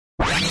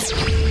Welcome.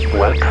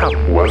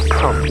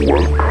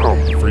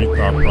 Free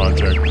Thought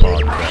Project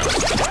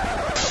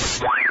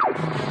Podcast. I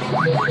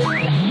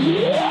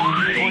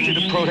don't want you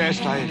to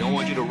protest. I don't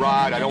want you to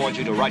riot. I don't want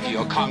you to write to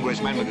your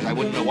congressman because I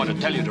wouldn't know what to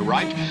tell you to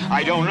write.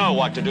 I don't know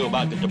what to do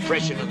about the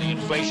depression and the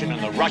inflation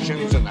and the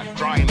Russians and the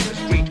crime in the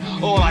street.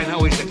 All I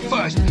know is that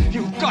first,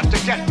 you've got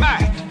to get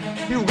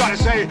mad. You've got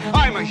to say,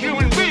 I'm a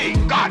human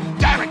being. God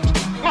damn it.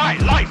 My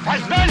life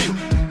has value.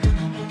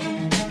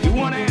 You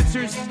want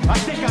answers? I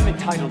think I'm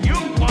entitled. You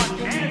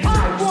want answers?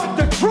 I want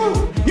the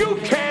truth. You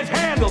can't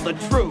handle the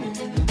truth.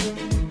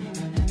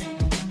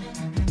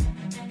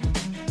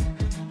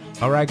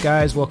 All right,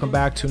 guys, welcome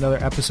back to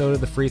another episode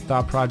of the Free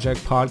Thought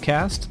Project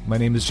podcast. My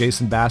name is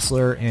Jason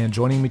Bassler, and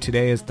joining me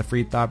today is the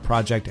Free Thought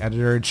Project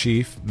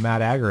Editor-in-Chief,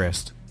 Matt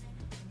Agorist.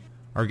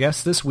 Our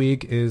guest this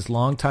week is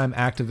longtime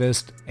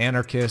activist,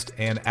 anarchist,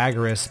 and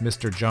agorist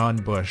Mr. John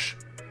Bush.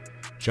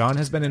 John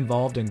has been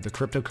involved in the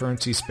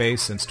cryptocurrency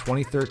space since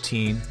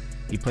 2013.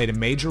 He played a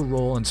major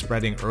role in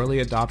spreading early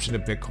adoption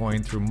of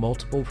Bitcoin through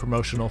multiple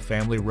promotional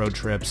family road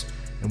trips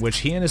in which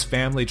he and his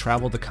family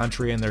traveled the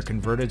country in their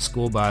converted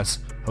school bus,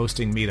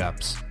 hosting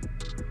meetups.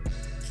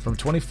 From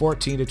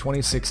 2014 to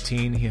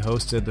 2016, he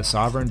hosted the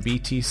Sovereign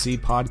BTC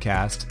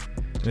podcast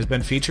and has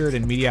been featured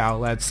in media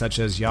outlets such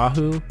as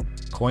Yahoo,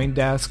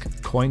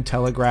 CoinDesk,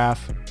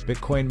 Cointelegraph,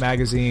 Bitcoin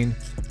Magazine,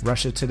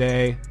 Russia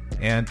Today,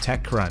 and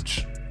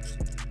TechCrunch.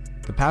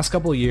 The past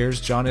couple of years,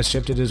 John has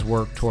shifted his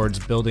work towards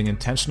building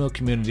intentional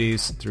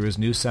communities through his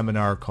new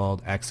seminar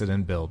called Exit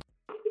and Build.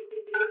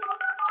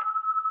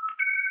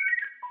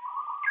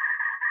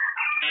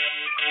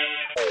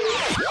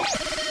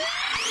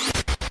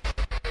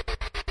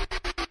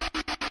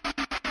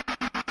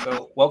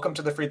 So welcome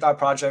to the Free Thought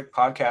Project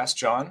podcast,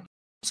 John.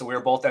 So we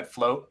were both at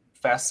Float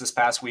Fest this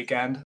past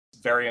weekend,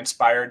 very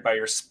inspired by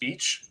your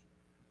speech.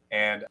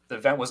 And the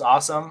event was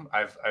awesome.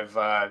 I've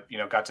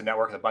got to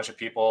network with a bunch of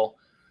people.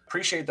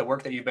 Appreciate the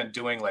work that you've been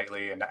doing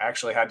lately. And I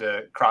actually had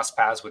to cross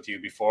paths with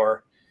you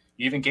before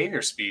you even gave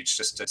your speech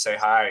just to say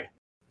hi.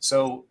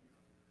 So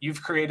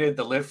you've created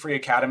the Live Free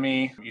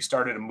Academy. You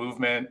started a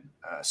movement,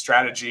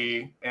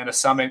 strategy, and a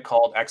summit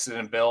called Exit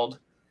and Build.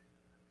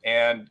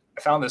 And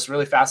I found this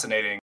really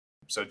fascinating.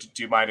 So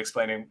do you mind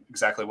explaining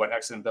exactly what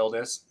Exit and Build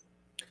is?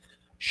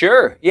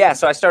 Sure. Yeah.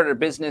 So I started a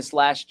business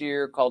last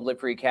year called Live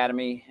Free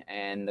Academy.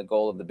 And the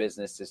goal of the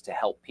business is to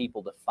help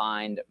people to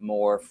find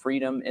more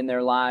freedom in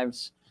their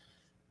lives,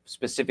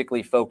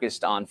 specifically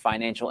focused on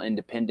financial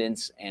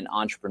independence and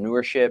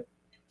entrepreneurship,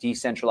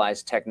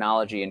 decentralized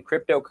technology and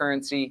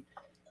cryptocurrency,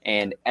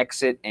 and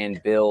exit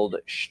and build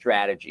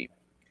strategy.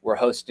 We're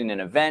hosting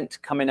an event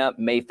coming up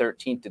May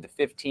 13th to the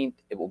 15th.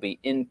 It will be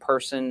in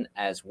person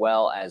as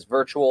well as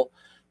virtual.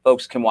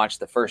 Folks can watch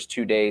the first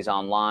 2 days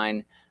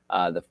online.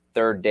 The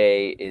third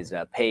day is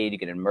paid. You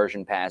get an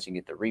immersion pass. You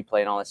get the replay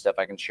and all that stuff.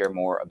 I can share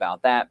more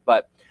about that.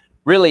 But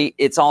really,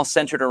 it's all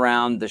centered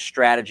around the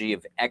strategy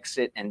of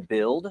exit and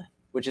build,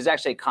 which is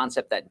actually a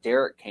concept that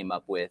Derek came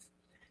up with.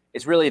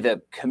 It's really the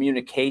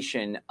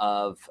communication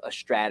of a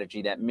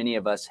strategy that many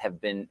of us have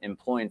been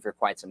employing for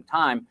quite some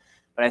time.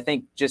 But I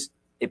think just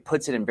it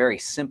puts it in very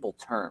simple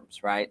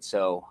terms, right?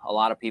 So a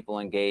lot of people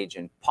engage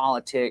in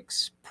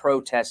politics,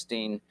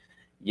 protesting,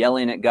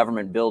 yelling at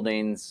government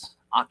buildings,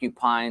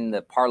 occupying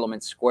the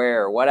Parliament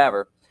Square or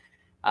whatever.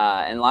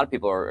 And a lot of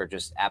people are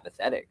just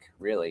apathetic,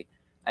 really.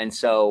 And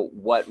so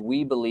what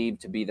we believe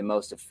to be the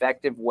most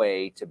effective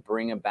way to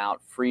bring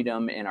about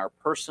freedom in our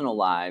personal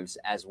lives,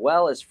 as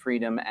well as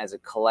freedom as a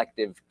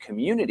collective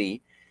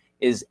community,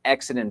 is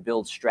exit and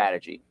build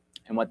strategy.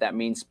 And what that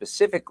means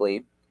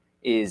specifically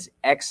is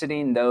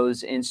exiting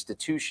those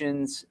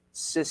institutions,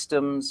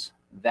 systems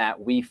that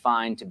we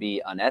find to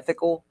be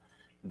unethical,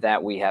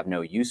 that we have no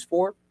use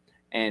for,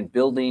 and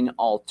building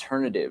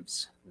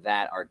alternatives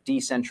that are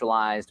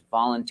decentralized,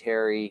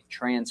 voluntary,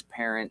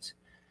 transparent.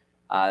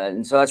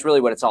 And so that's really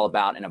what it's all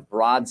about in a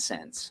broad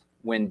sense.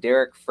 When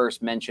Derek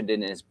first mentioned it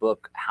in his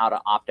book, How to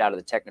Opt Out of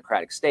the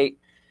Technocratic State,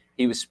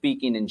 he was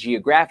speaking in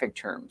geographic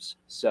terms.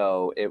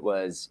 So it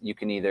was, you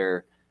can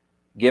either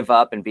give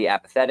up and be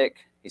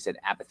apathetic. He said,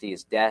 apathy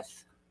is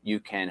death. You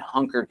can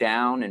hunker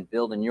down and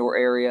build in your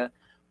area,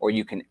 or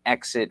you can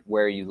exit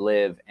where you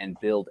live and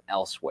build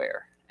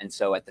elsewhere. And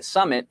so at the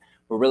summit,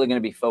 we're really going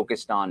to be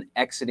focused on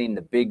exiting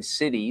the big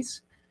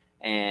cities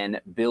and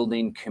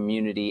building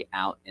community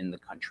out in the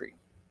country.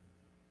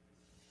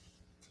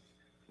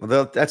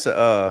 Well, that's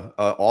a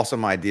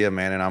awesome idea,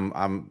 man.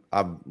 And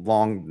I've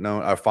long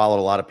known, I've followed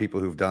a lot of people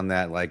who've done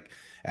that. Like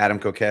Adam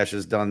Kokesh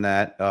has done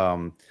that.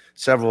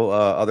 Several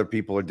other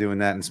people are doing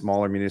that in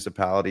smaller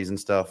municipalities and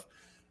stuff.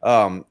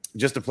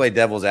 Just to play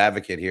devil's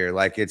advocate here,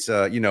 like it's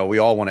we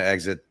all want to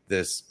exit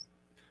this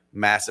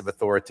massive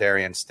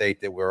authoritarian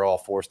state that we're all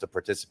forced to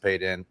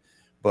participate in.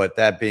 But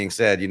that being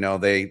said,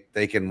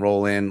 they can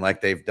roll in like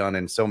they've done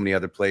in so many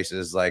other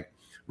places, like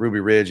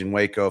Ruby Ridge and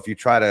Waco. If you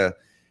try to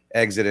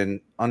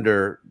exit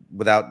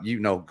without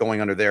going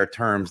under their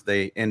terms,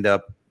 they end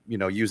up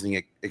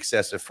using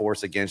excessive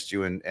force against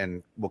you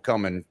and will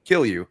come and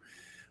kill you,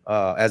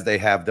 as they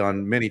have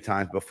done many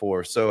times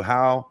before. So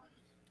how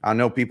I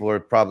know people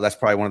are that's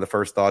probably one of the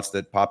first thoughts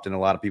that popped in a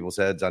lot of people's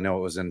heads. I know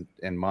it was in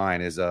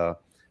mine is,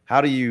 how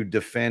do you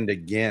defend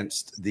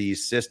against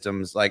these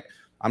systems? Like,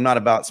 I'm not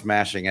about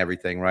smashing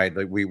everything, right?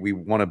 Like we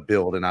want to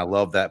build, and I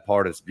love that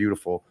part. It's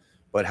beautiful.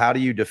 But how do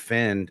you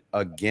defend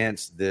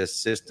against this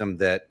system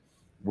that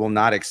will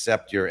not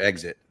accept your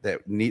exit,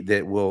 that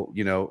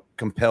will,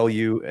 compel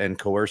you and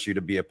coerce you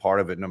to be a part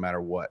of it no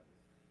matter what?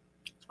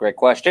 It's a great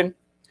question.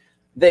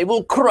 They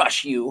will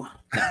crush you.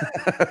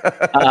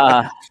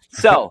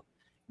 So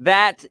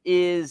that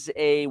is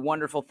a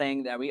wonderful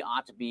thing that we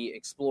ought to be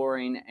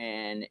exploring.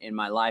 And in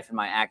my life and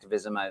my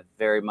activism, I've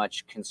very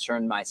much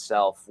concerned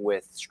myself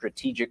with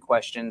strategic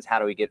questions. How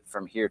do we get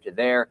from here to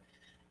there?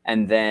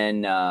 And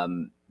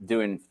then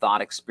doing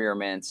thought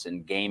experiments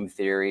and game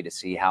theory to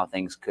see how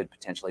things could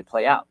potentially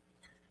play out.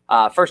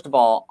 First of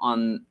all,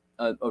 on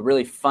a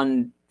really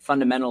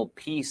fundamental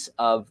piece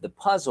of the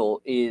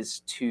puzzle is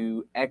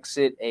to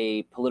exit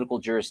a political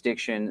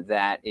jurisdiction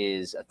that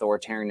is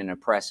authoritarian and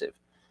oppressive.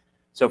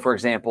 So, for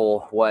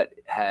example, what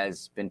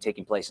has been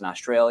taking place in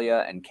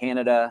Australia and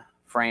Canada,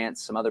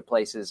 France, some other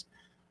places,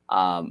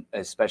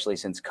 especially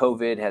since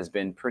COVID, has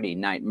been pretty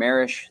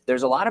nightmarish.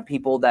 There's a lot of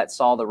people that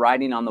saw the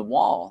writing on the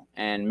wall,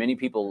 and many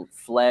people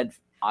fled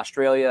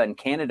Australia and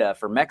Canada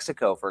for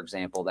Mexico, for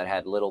example, that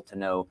had little to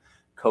no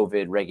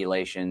COVID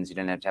regulations. You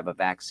didn't have to have a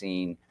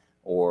vaccine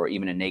or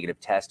even a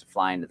negative test to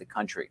fly into the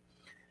country.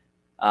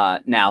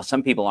 Now,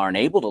 some people aren't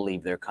able to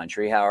leave their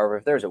country. However,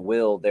 if there's a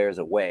will, there's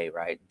a way,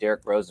 right?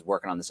 Derrick Broze is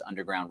working on this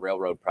underground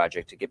railroad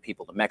project to get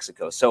people to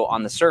Mexico. So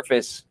on the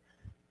surface,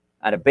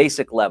 at a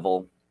basic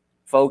level,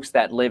 folks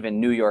that live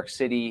in New York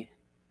City,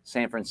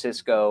 San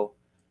Francisco,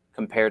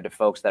 compared to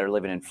folks that are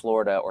living in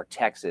Florida or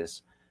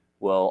Texas,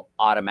 will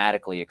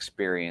automatically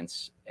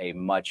experience a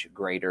much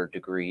greater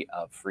degree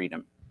of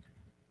freedom.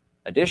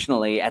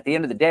 Additionally, at the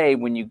end of the day,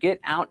 when you get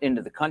out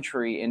into the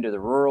country, into the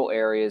rural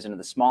areas, into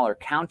the smaller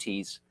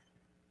counties,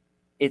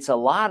 it's a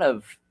lot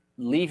of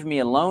leave me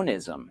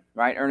aloneism,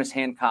 right? Ernest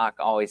Hancock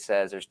always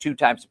says there's two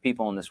types of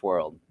people in this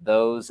world: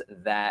 those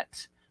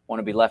that want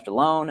to be left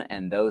alone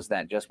and those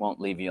that just won't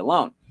leave you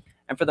alone.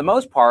 And for the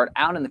most part,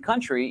 out in the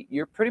country,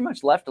 you're pretty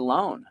much left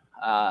alone.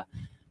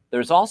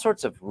 There's all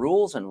sorts of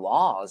rules and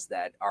laws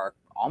that are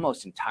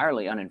almost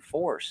entirely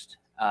unenforced,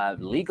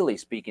 legally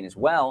speaking as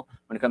well,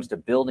 when it comes to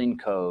building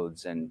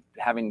codes and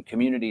having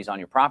communities on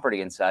your property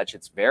and such.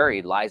 It's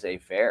very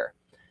laissez-faire.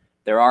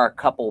 There are a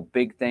couple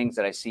big things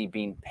that I see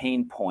being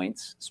pain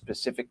points,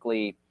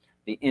 specifically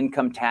the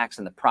income tax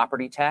and the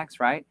property tax,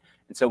 right?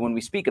 And so when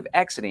we speak of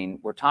exiting,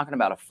 we're talking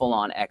about a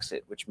full-on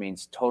exit, which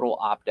means total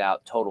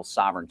opt-out, total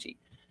sovereignty.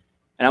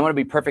 And I want to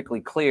be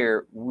perfectly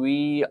clear,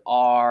 we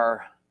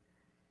are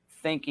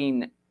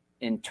thinking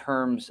in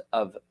terms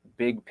of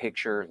big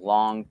picture,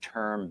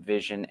 long-term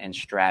vision and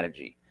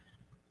strategy,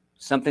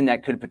 something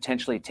that could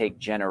potentially take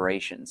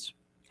generations.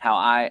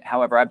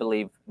 However, I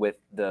believe with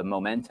the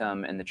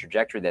momentum and the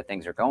trajectory that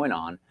things are going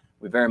on,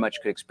 we very much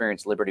could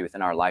experience liberty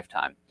within our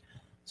lifetime.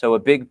 So a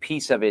big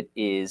piece of it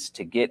is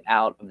to get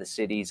out of the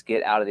cities,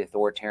 get out of the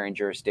authoritarian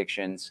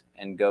jurisdictions,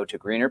 and go to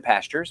greener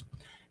pastures.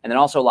 And then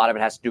also a lot of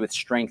it has to do with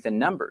strength in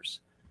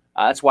numbers.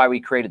 That's why we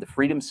created the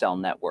Freedom Cell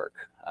Network.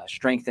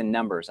 Strength in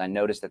numbers. I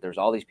noticed that there's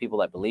all these people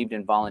that believed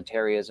in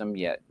voluntarism,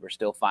 yet we're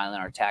still filing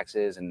our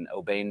taxes and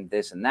obeying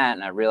this and that.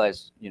 And I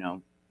realized,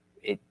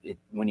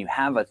 when you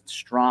have a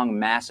strong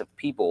mass of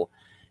people,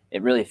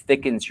 it really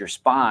thickens your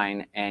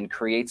spine and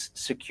creates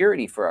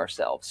security for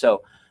ourselves.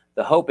 So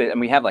the hope is, and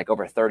we have like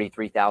over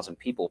 33,000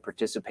 people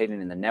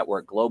participating in the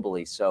network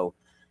globally. So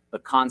the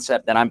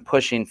concept that I'm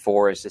pushing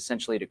for is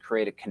essentially to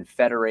create a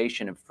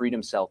confederation of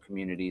Freedom Cell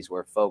communities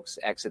where folks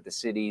exit the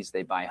cities,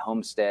 they buy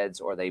homesteads,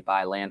 or they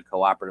buy land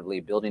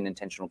cooperatively, building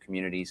intentional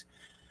communities,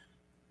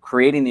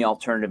 creating the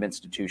alternative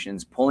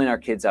institutions, pulling our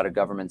kids out of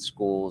government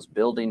schools,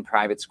 building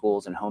private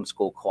schools and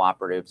homeschool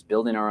cooperatives,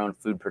 building our own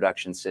food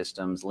production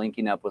systems,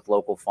 linking up with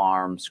local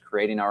farms,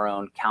 creating our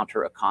own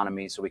counter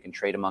economy so we can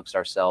trade amongst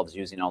ourselves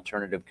using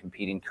alternative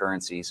competing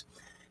currencies.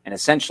 And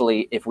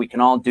essentially, if we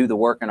can all do the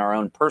work in our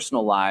own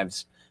personal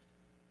lives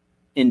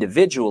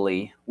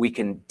individually, we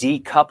can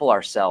decouple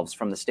ourselves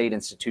from the state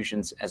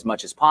institutions as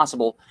much as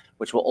possible,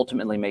 which will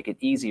ultimately make it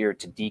easier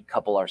to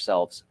decouple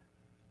ourselves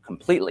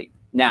completely.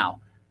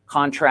 Now,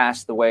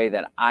 contrast the way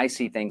that I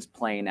see things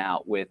playing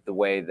out with the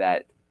way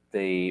that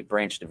the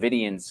Branch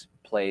Davidians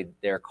played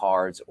their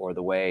cards, or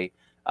the way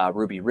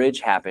Ruby Ridge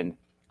happened.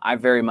 I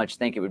very much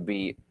think it would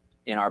be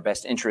in our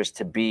best interest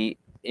to be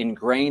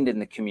ingrained in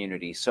the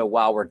community. So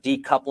while we're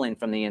decoupling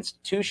from the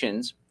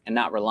institutions and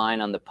not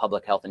relying on the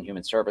public health and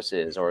human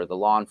services or the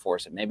law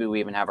enforcement, maybe we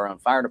even have our own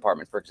fire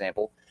department, for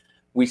example,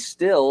 we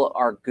still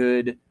are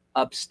good,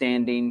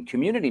 upstanding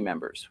community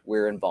members.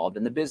 We're involved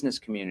in the business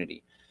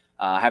community.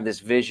 I have this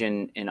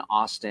vision in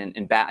Austin.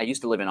 I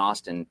used to live in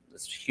Austin,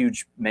 this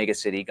huge mega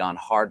city gone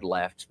hard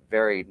left,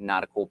 very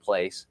not a cool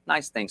place.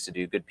 Nice things to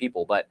do, good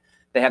people, but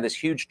they have this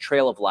huge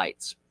trail of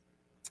lights.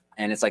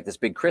 And it's like this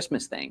big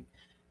Christmas thing.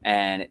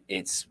 And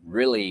it's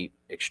really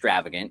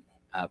extravagant.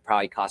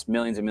 Probably cost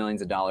millions and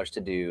millions of dollars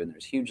to do, and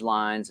there's huge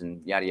lines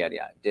and yada, yada,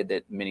 yada. Did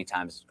that many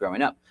times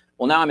growing up.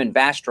 Well, now I'm in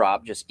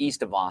Bastrop, just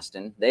east of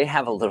Austin. They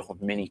have a little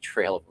mini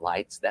trail of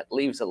lights that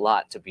leaves a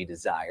lot to be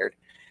desired.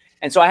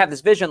 And so I have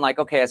this vision like,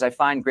 okay, as I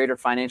find greater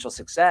financial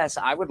success,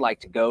 I would like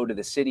to go to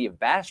the city of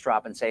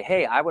Bastrop and say,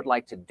 hey, I would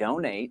like to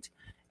donate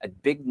a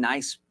big,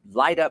 nice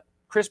light up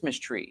Christmas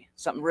tree,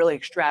 something really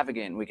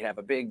extravagant. We could have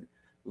a big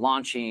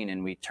launching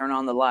and we turn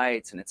on the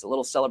lights and it's a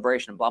little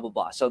celebration and blah, blah,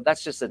 blah. So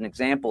that's just an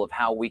example of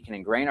how we can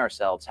ingrain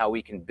ourselves, how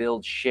we can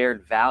build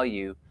shared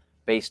value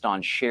based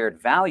on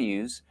shared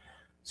values.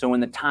 So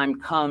when the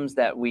time comes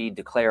that we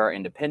declare our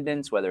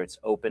independence, whether it's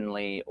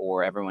openly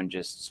or everyone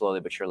just slowly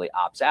but surely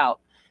opts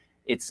out,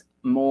 it's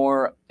a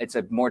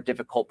more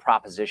difficult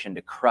proposition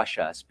to crush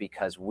us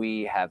because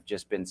we have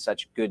just been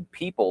such good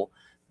people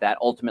that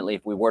ultimately,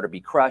 if we were to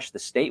be crushed, the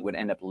state would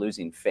end up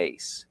losing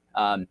face.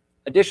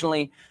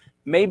 Additionally,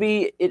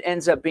 maybe it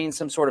ends up being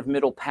some sort of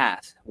middle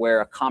path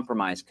where a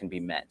compromise can be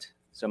met.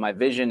 So my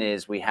vision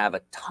is we have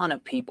a ton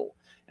of people,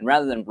 and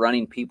rather than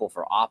running people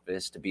for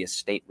office to be a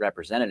state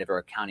representative or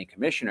a county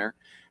commissioner,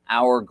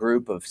 our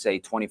group of, say,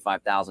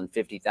 25,000,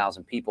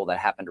 50,000 people that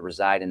happen to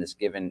reside in this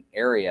given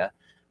area,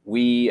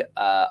 we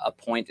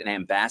appoint an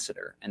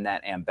ambassador, and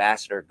that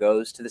ambassador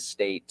goes to the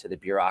state, to the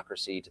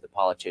bureaucracy, to the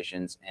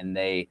politicians, and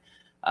they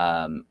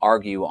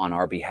argue on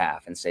our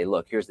behalf and say,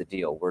 look, here's the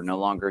deal. We're no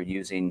longer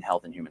using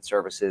Health and Human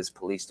Services,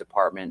 police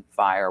department,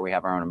 fire. We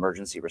have our own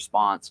emergency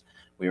response.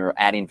 We are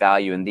adding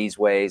value in these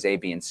ways, A,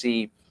 B, and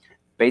C.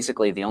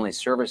 Basically, the only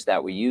service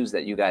that we use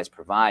that you guys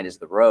provide is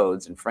the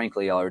roads. And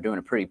frankly, y'all are doing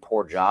a pretty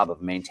poor job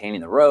of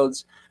maintaining the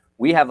roads.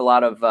 We have a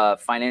lot of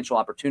financial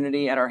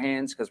opportunity at our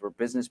hands because we're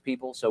business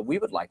people. So we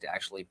would like to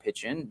actually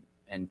pitch in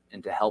and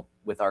to help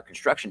with our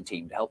construction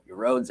team to help your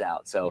roads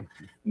out. So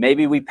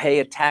maybe we pay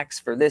a tax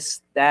for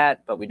this,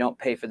 that, but we don't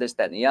pay for this,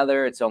 that, and the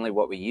other. It's only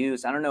what we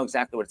use. I don't know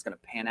exactly what it's going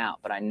to pan out,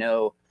 but I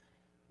know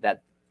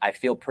that I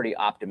feel pretty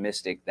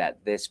optimistic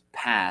that this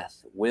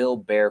path will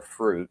bear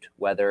fruit,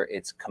 whether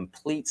it's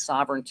complete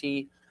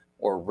sovereignty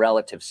or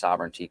relative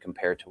sovereignty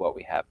compared to what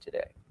we have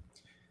today.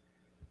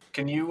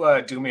 Can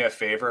you do me a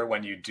favor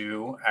when you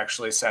do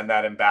actually send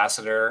that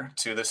ambassador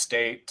to the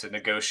state to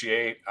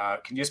negotiate?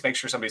 Can you just make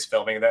sure somebody's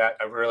filming that?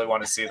 I really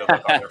want to see the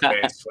look on their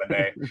face when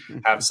they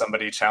have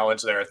somebody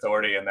challenge their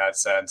authority in that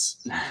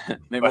sense.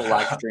 Maybe we'll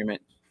live stream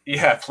it.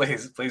 Yeah,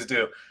 please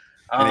do.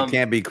 And it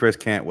can't be Chris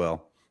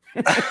Cantwell.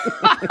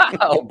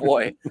 Oh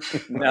boy,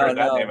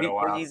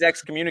 no, he's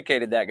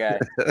excommunicated that guy.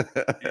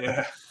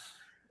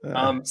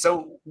 Yeah.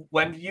 So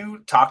when you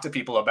talk to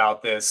people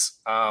about this,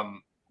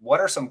 what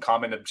are some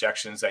common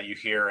objections that you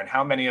hear, and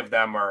how many of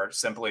them are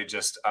simply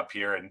just up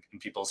here in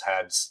people's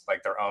heads,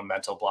 like their own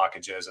mental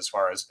blockages as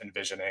far as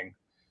envisioning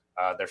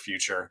their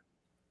future?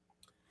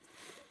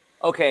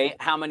 Okay,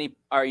 how many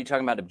are you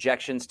talking about?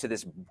 Objections to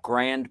this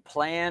grand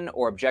plan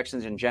or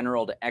objections in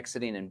general to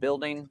exiting and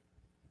building?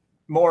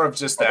 More of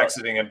just the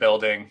exiting and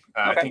building.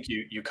 Okay. I think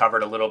you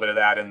covered a little bit of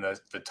that in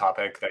the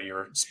topic that you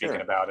were speaking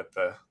about at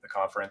the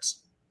conference.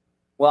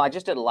 Well, I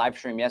just did a live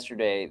stream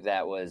yesterday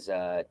that was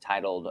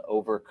titled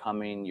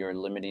Overcoming Your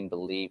Limiting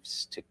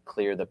Beliefs to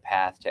Clear the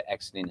Path to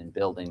Exiting and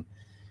Building.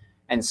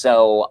 And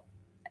so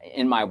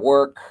in my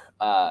work,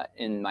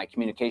 in my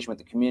communication with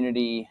the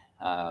community,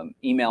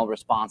 email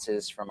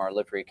responses from our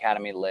Live Free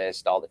Academy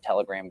list, all the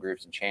Telegram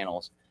groups and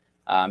channels,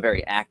 I'm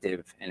very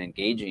active and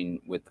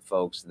engaging with the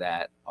folks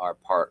that are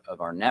part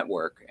of our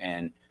network.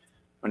 And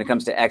when it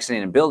comes to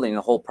exiting and building,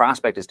 the whole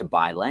prospect is to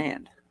buy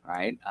land,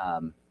 right?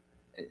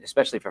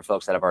 Especially for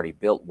folks that have already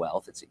built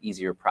wealth, it's an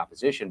easier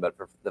proposition. But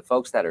for the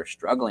folks that are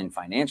struggling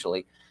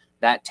financially,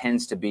 that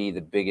tends to be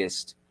the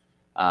biggest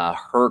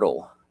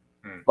hurdle.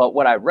 But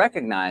what I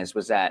recognized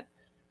was that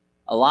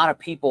a lot of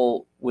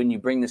people, when you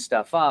bring this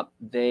stuff up,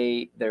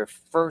 their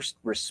first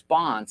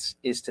response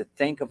is to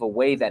think of a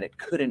way that it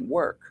couldn't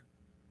work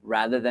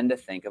rather than to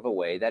think of a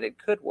way that it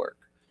could work.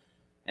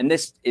 And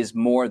this is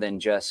more than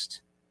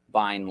just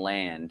buying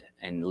land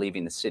and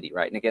leaving the city,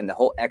 right? And again, the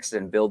whole exit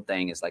and build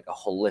thing is like a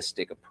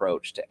holistic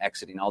approach to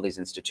exiting all these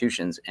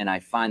institutions. And I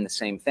find the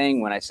same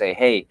thing when I say,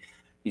 hey,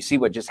 you see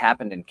what just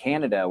happened in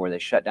Canada where they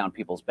shut down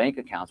people's bank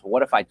accounts. Well,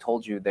 what if I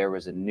told you there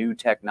was a new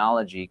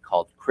technology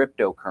called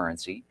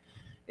cryptocurrency?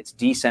 It's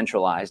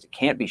decentralized. It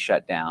can't be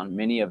shut down.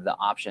 Many of the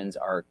options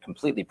are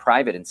completely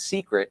private and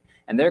secret,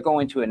 and they're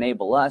going to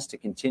enable us to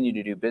continue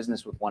to do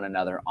business with one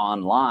another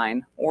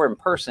online or in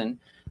person,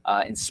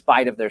 in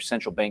spite of their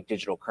central bank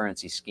digital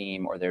currency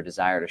scheme or their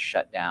desire to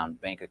shut down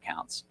bank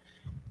accounts.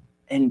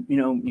 And,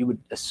 you would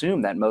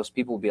assume that most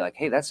people would be like,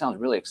 hey, that sounds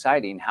really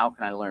exciting. How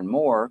can I learn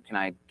more? Can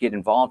I get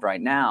involved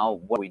right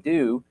now? What do we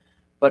do?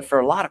 But for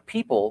a lot of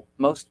people,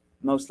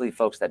 mostly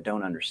folks that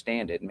don't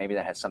understand it, and maybe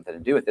that has something to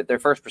do with it, their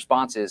first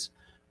response is,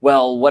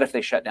 well, what if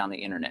they shut down the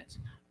internet?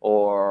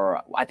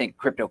 Or I think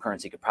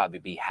cryptocurrency could probably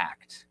be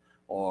hacked.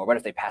 Or what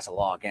if they pass a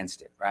law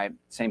against it, right?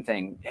 Same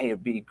thing. Hey,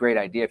 it'd be a great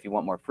idea if you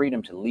want more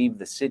freedom to leave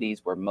the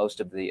cities where most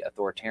of the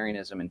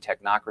authoritarianism and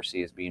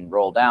technocracy is being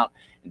rolled out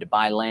and to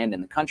buy land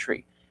in the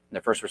country. And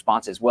their first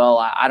response is, well,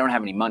 I don't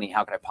have any money.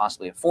 How could I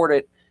possibly afford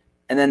it?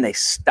 And then they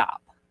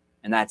stop.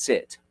 and that's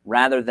it,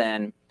 rather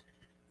than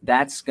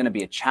that's going to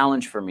be a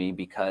challenge for me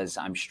because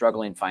I'm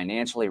struggling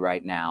financially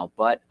right now,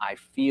 but I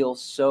feel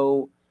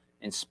so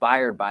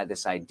inspired by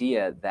this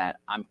idea that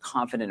I'm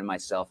confident in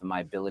myself and my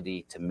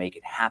ability to make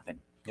it happen.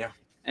 Yeah.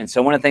 And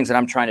so one of the things that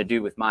I'm trying to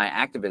do with my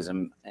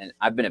activism, and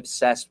I've been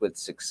obsessed with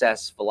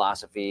success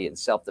philosophy and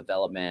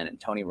self-development and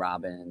Tony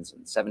Robbins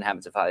and 7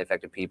 Habits of Highly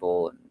Effective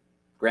People and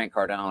Grant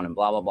Cardone and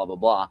blah, blah, blah, blah,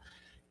 blah.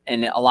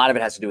 And a lot of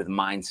it has to do with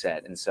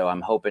mindset. And so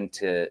I'm hoping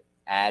to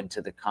add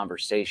to the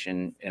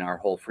conversation in our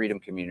whole freedom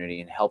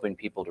community and helping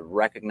people to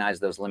recognize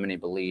those limiting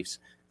beliefs,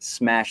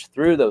 smash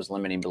through those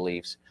limiting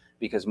beliefs,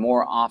 because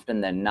more often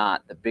than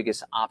not, the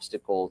biggest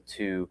obstacle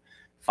to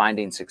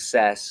finding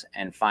success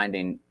and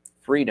finding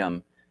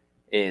freedom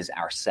is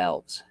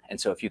ourselves. And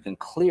so if you can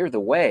clear the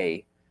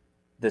way,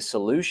 the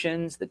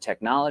solutions, the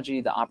technology,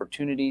 the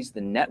opportunities,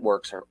 the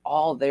networks are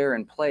all there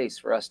in place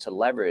for us to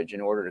leverage in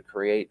order to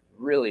create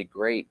really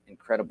great,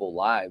 incredible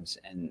lives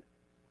and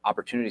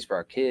opportunities for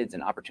our kids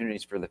and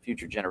opportunities for the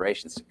future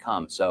generations to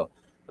come. So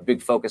a big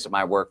focus of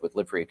my work with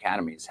Live Free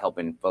Academy is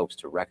helping folks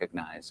to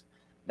recognize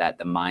that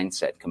the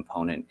mindset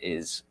component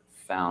is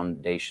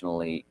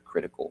foundationally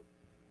critical.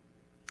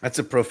 That's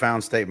a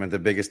profound statement. The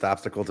biggest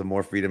obstacle to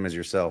more freedom is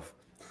yourself.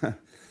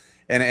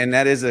 And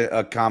that is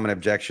a common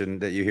objection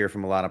that you hear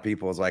from a lot of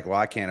people is like, well,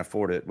 I can't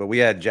afford it. But we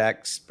had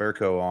Jack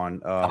Spirko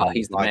on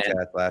He's the podcast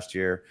man. Last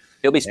year.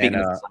 He'll be speaking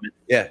at the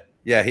summit.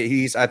 Yeah.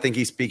 I think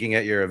he's speaking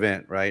at your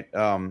event, right?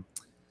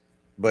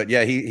 But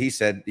yeah, he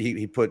said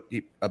he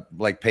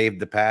paved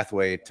the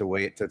pathway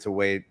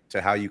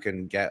to how you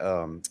can get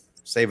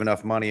save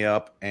enough money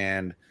up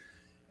and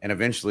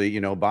eventually,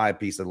 buy a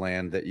piece of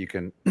land that you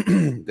can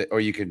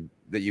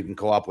that you can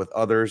co-op with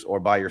others or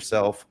by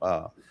yourself.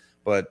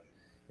 But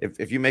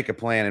if you make a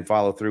plan and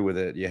follow through with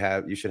it,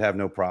 you should have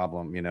no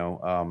problem,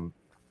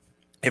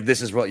 if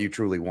this is what you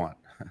truly want.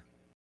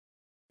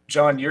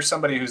 John, you're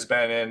somebody who's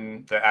been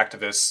in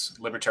the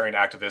libertarian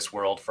activist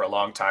world for a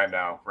long time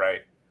now,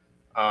 right?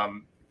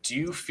 Do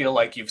you feel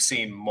like you've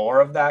seen more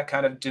of that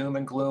kind of doom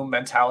and gloom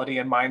mentality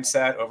and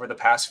mindset over the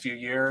past few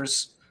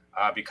years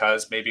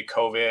because maybe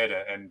COVID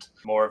and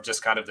more of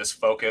just kind of this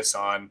focus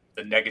on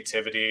the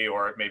negativity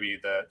or maybe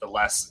the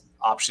less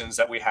options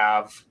that we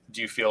have?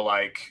 Do you feel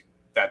like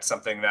that's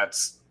something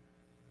that's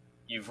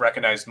you've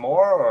recognized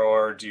more,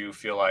 or do you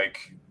feel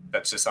like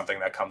that's just something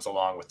that comes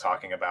along with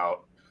talking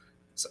about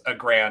a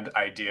grand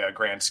idea, a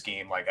grand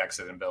scheme like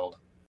exit and build?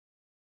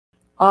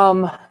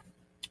 One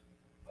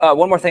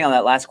more thing on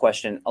that last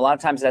question. A lot of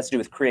times it has to do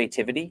with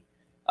creativity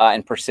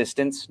and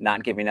persistence,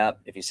 not giving up.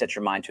 If you set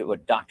your mind to it,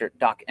 what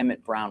Doc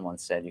Emmett Brown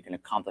once said, you can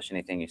accomplish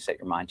anything you set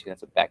your mind to.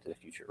 That's a Back to the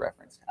Future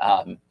reference,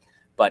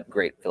 but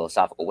great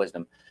philosophical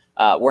wisdom.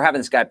 We're having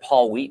this guy,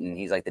 Paul Wheaton.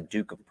 He's like the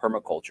Duke of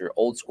permaculture,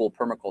 old school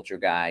permaculture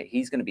guy.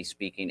 He's going to be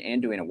speaking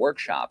and doing a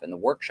workshop. And the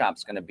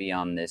workshop's going to be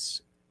on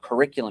this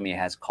curriculum he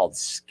has called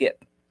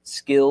SKIP,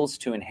 Skills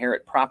to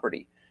Inherit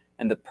Property.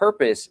 And the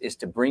purpose is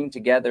to bring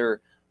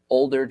together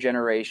older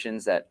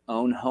generations that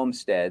own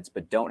homesteads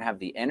but don't have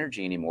the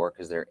energy anymore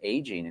because they're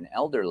aging and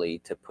elderly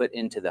to put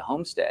into the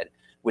homestead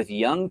with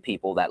young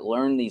people that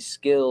learn these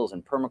skills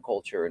and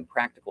permaculture and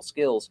practical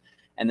skills.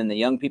 And then the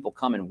young people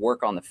come and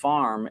work on the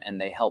farm and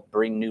they help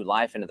bring new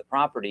life into the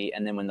property.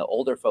 And then when the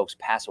older folks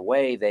pass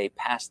away, they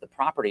pass the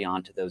property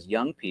on to those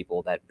young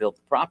people that built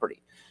the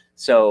property.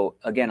 So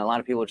again, a lot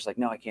of people are just like,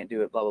 no, I can't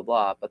do it, blah, blah,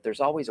 blah. But there's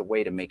always a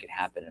way to make it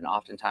happen. And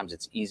oftentimes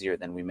it's easier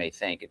than we may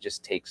think. It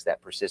just takes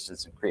that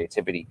persistence and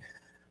creativity.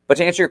 But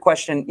to answer your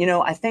question,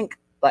 I think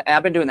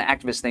I've been doing the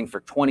activist thing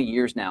for 20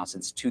 years now,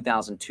 since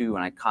 2002,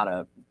 when I caught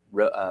a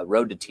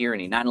Road to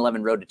Tyranny,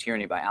 9/11 Road to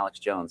Tyranny by Alex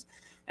Jones.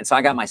 And so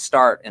I got my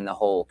start in the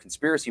whole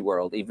conspiracy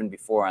world, even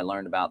before I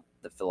learned about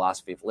the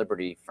philosophy of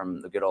liberty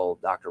from the good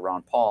old Dr.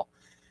 Ron Paul.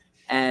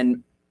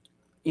 And,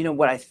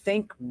 what I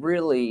think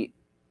really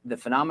the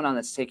phenomenon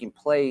that's taking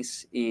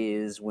place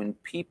is when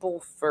people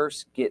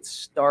first get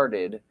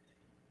started,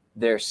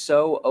 they're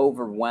so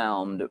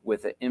overwhelmed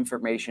with the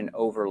information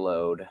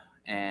overload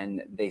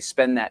and they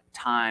spend that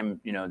time,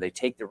 they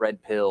take the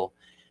red pill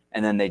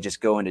and then they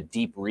just go into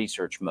deep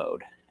research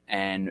mode.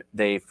 And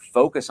they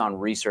focus on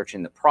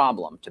researching the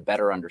problem to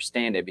better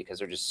understand it because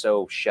they're just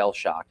so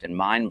shell-shocked and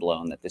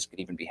mind-blown that this could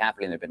even be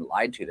happening. They've been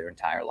lied to their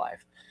entire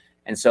life.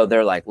 And so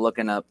they're like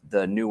looking up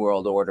the New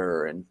World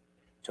Order and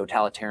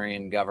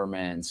totalitarian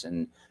governments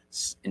and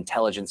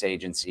intelligence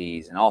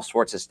agencies and all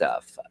sorts of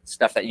stuff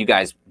that you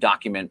guys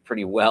document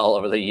pretty well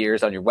over the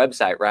years on your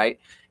website, right?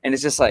 And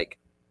it's just like,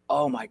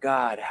 oh my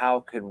God, how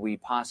could we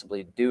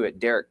possibly do it?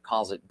 Derek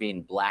calls it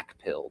being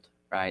black-pilled,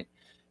 right?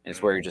 And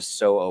it's where you're just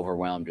so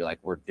overwhelmed. You're like,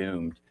 we're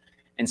doomed.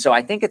 And so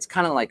I think it's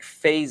kind of like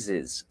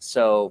phases.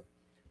 So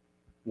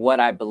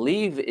what I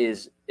believe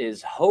is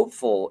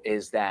hopeful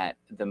is that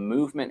the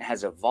movement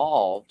has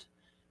evolved.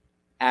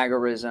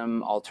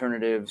 Agorism,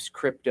 alternatives,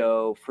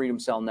 crypto, freedom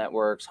cell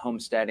networks,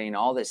 homesteading,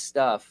 all this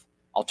stuff,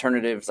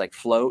 alternatives like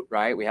Float,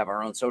 right? We have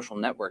our own social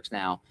networks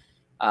now,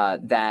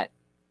 that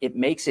it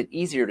makes it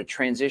easier to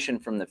transition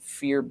from the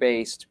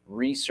fear-based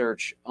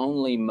research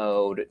only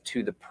mode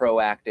to the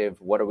proactive,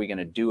 what are we going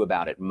to do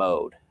about it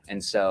mode?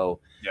 And so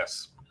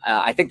yes,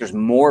 I think there's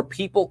more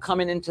people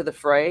coming into the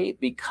fray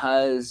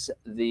because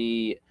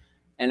the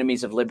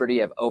enemies of liberty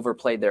have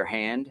overplayed their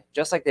hand,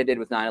 just like they did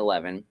with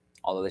 9/11,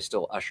 although they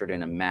still ushered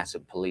in a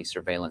massive police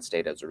surveillance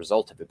state as a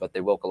result of it. But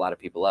they woke a lot of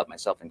people up,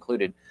 myself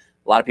included.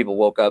 A lot of people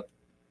woke up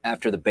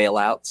after the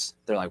bailouts.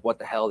 They're like, what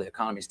the hell? The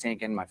economy's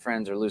tanking. My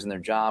friends are losing their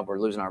job. We're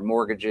losing our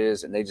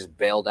mortgages. And they just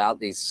bailed out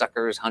these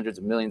suckers, hundreds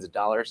of millions of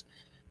dollars.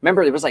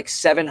 Remember, it was like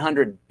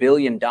 $700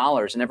 billion.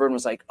 And everyone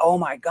was like, oh,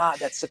 my God,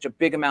 that's such a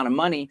big amount of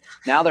money.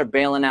 Now they're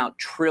bailing out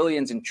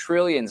trillions and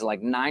trillions,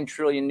 like $9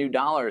 trillion new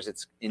dollars.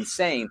 It's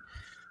insane.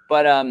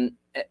 But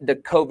the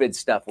COVID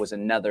stuff was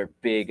another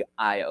big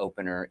eye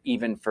opener,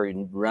 even for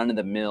run of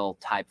the mill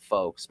type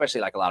folks,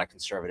 especially like a lot of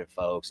conservative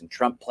folks. And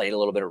Trump played a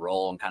little bit of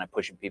role in kind of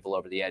pushing people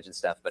over the edge and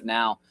stuff. But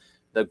now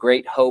the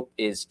great hope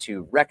is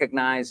to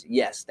recognize,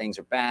 yes, things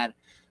are bad.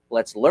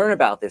 Let's learn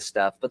about this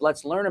stuff, but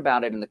let's learn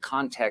about it in the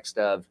context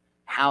of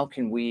how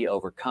can we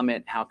overcome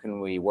it? How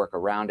can we work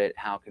around it?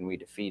 How can we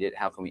defeat it?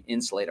 How can we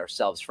insulate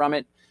ourselves from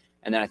it?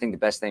 And then I think the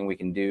best thing we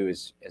can do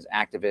as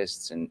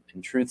activists and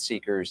truth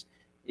seekers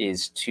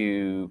is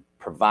to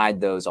provide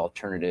those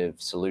alternative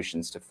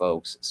solutions to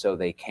folks so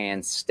they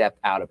can step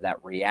out of that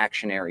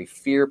reactionary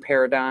fear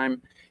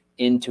paradigm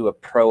into a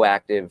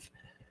proactive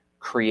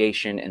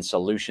creation and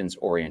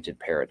solutions-oriented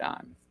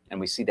paradigm. And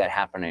we see that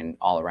happening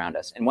all around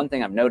us. And one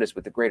thing I've noticed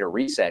with the Greater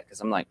Reset,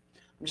 because I'm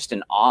just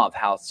in awe of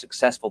how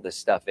successful this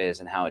stuff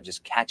is and how it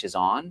just catches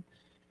on.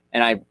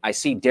 And I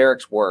see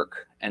Derek's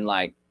work, and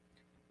like,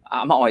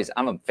 I'm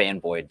a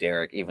fanboy of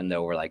Derek, even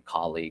though we're like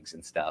colleagues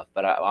and stuff,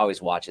 but I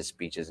always watch his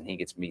speeches and he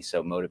gets me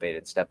so motivated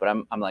and stuff. But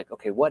I'm like,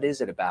 okay, what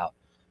is it about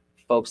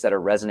folks that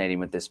are resonating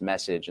with this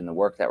message and the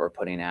work that we're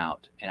putting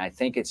out? And I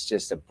think it's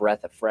just a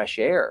breath of fresh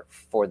air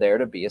for there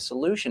to be a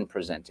solution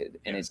presented.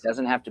 And It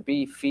doesn't have to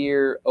be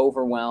fear,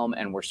 overwhelm,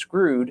 and we're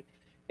screwed.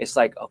 It's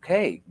like,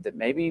 okay, that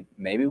maybe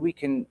we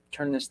can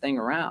turn this thing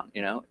around,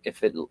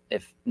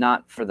 if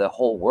not for the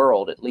whole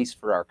world, at least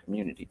for our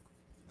community.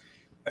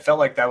 I felt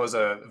like that was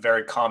a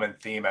very common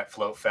theme at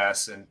Float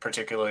Fest, and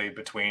particularly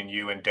between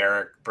you and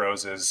Derek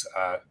Brose's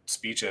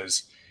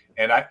speeches.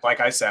 And I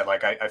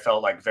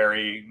felt like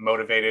very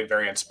motivated,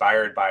 very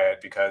inspired by it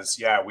because,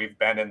 we've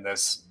been in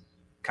this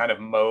kind of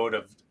mode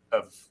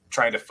of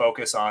trying to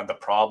focus on the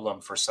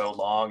problem for so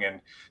long. And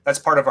that's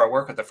part of our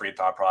work with the Free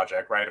Thought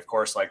Project, right? Of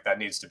course, like that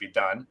needs to be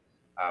done.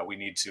 We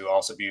need to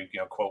also be,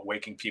 quote,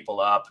 waking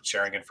people up,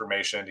 sharing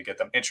information to get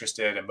them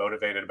interested and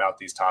motivated about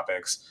these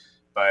topics.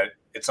 But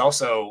it's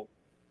also,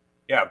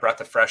 a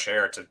breath of fresh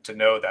air to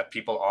know that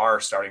people are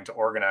starting to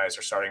organize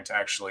or starting to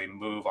actually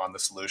move on the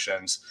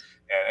solutions.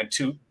 And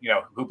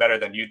who better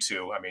than you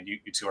two? I mean, you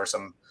two are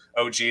some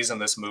OGs in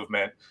this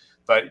movement,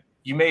 but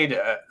you made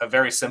a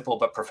very simple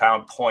but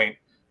profound point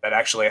that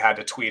actually I had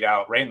to tweet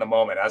out right in the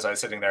moment as I was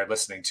sitting there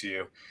listening to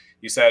you.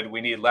 You said,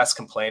 we need less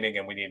complaining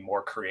and we need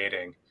more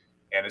creating.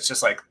 And it's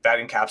just like that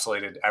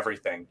encapsulated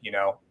everything,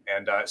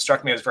 and it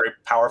struck me as very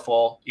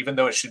powerful, even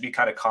though it should be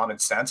kind of common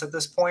sense at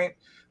this point.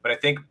 But I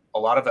think a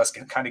lot of us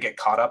can kind of get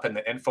caught up in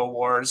the info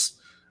wars,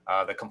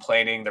 the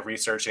complaining, the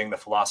researching, the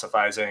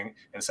philosophizing,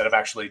 instead of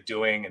actually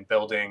doing and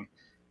building.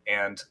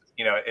 And,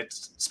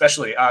 it's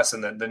especially us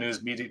in the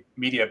news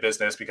media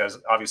business, because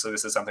obviously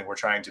this is something we're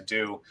trying to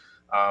do.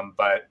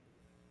 But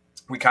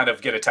we kind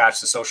of get attached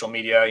to social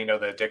media,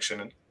 the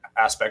addiction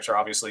aspects are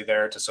obviously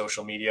there to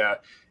social media.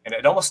 And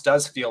it almost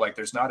does feel like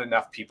there's not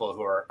enough people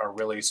who are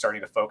really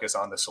starting to focus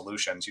on the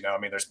solutions.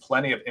 There's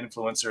plenty of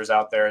influencers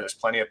out there. There's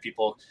plenty of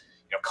people,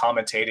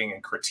 commentating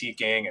and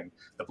critiquing and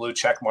the blue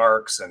check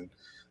marks and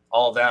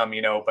all of them,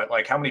 but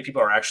like how many people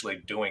are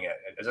actually doing it?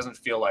 It doesn't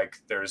feel like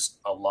there's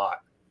a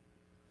lot.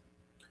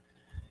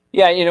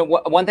 Yeah.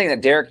 One thing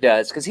that Derek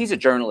does, because he's a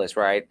journalist,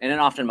 right? And then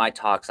often in my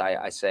talks,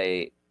 I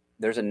say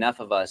there's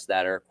enough of us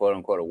that are quote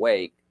unquote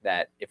awake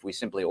that if we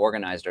simply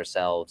organized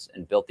ourselves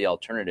and built the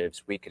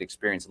alternatives, we could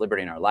experience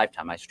liberty in our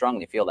lifetime. I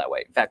strongly feel that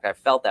way. In fact, I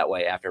felt that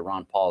way after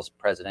Ron Paul's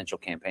presidential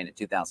campaign in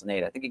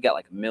 2008. I think he got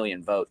like 1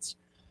 million votes.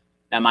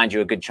 Now, mind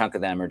you, a good chunk of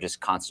them are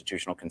just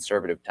constitutional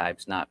conservative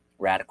types, not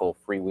radical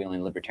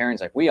freewheeling libertarians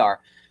like we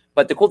are.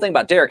 But the cool thing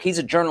about Derek, he's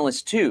a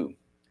journalist too.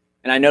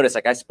 And I noticed,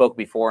 like, I spoke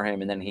before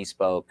him and then he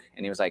spoke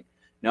and he was like,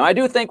 no, I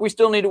do think we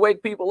still need to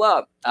wake people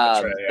up.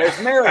 Right, yeah.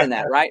 There's merit in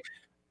that, right?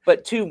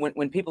 But two,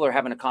 when people are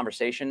having a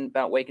conversation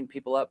about waking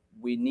people up,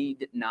 we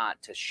need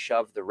not to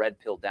shove the red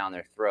pill down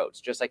their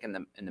throats. Just like in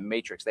the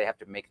Matrix, they have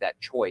to make that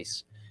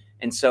choice.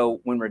 And so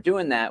when we're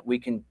doing that, we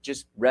can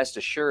just rest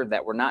assured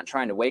that we're not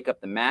trying to wake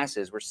up the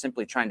masses. We're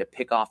simply trying to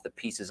pick off the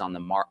pieces on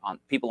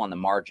people on the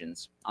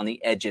margins, on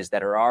the edges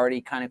that are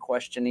already kind of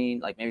questioning,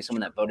 like maybe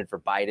someone that voted for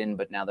Biden,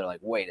 but now they're like,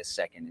 wait a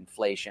second,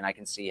 inflation. I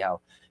can see how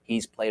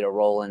he's played a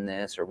role in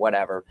this or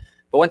whatever.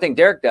 But one thing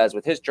Derek does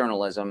with his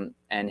journalism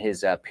and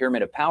his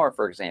pyramid of power,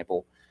 for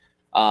example,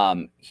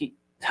 I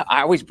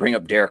always bring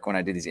up Derek when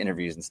I do these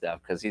interviews and stuff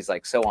because he's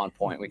like so on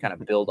point. We kind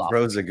of build off.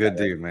 Bro's a good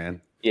dude,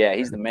 man. Yeah,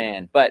 he's the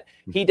man. But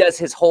he does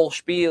his whole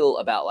spiel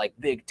about like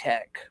big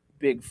tech,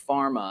 big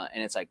pharma,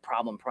 and it's like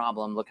problem.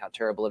 Look how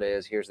terrible it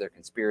is. Here's their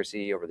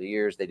conspiracy over the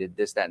years. They did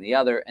this, that, and the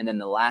other. And then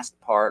the last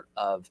part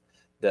of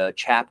the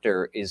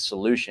chapter is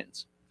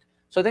solutions.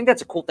 So I think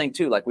that's a cool thing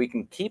too. Like we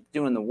can keep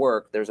doing the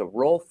work. There's a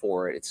role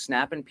for it. It's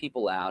snapping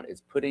people out. It's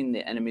putting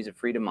the enemies of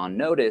freedom on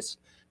notice.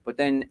 But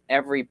then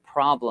every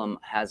problem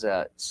has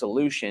a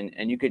solution,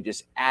 and you could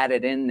just add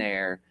it in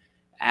there,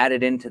 add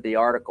it into the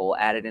article,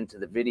 add it into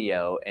the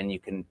video, and you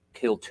can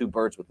kill two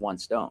birds with one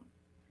stone.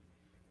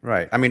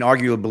 Right. I mean,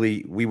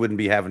 arguably, we wouldn't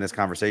be having this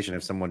conversation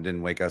if someone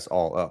didn't wake us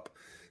all up.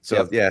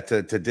 So yeah,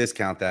 to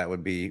discount that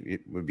would be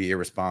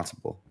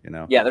irresponsible, you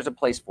know? Yeah, there's a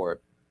place for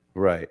it.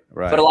 Right.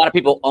 But a lot of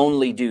people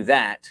only do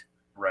that.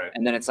 Right.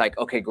 And then it's like,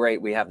 okay,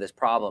 great, we have this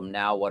problem.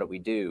 Now what do we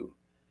do?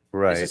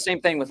 Right. It's the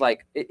same thing with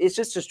like, it's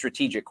just a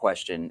strategic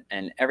question,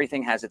 and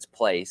everything has its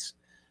place.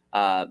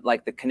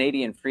 Like the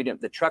Canadian freedom,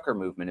 the trucker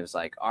movement, it was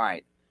like, all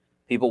right,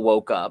 people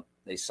woke up,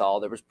 they saw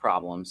there was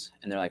problems,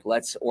 and they're like,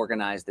 let's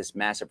organize this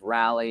massive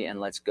rally and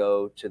let's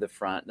go to the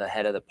front, the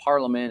head of the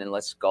parliament, and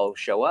let's go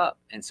show up.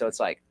 And so it's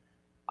like,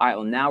 all right,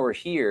 well, now we're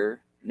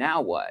here. Now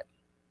what?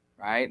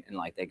 Right. And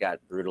like they got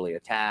brutally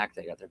attacked.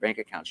 They got their bank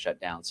accounts shut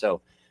down.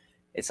 So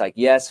it's like,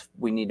 yes,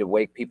 we need to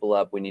wake people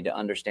up. We need to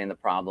understand the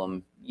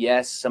problem.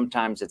 Yes,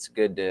 sometimes it's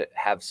good to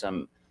have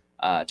some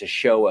to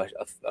show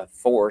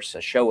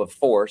a show of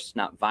force,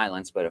 not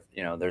violence. But,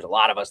 there's a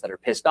lot of us that are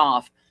pissed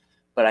off.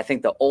 But I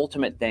think the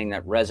ultimate thing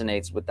that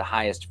resonates with the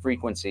highest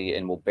frequency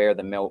and will bear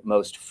the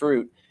most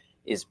fruit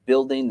is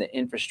building the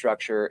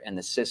infrastructure and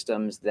the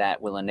systems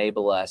that will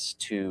enable us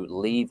to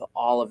leave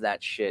all of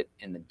that shit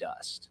in the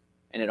dust.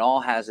 And it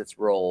all has its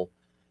role.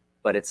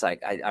 But it's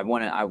like I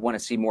want to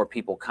see more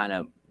people kind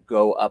of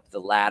go up the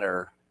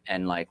ladder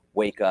and like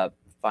wake up,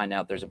 find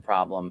out there's a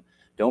problem.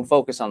 Don't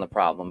focus on the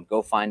problem.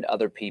 Go find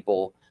other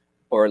people,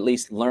 or at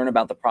least learn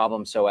about the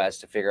problem so as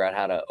to figure out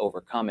how to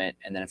overcome it.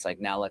 And then it's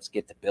like, now let's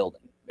get to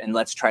building, and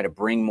let's try to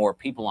bring more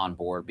people on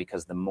board,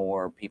 because the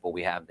more people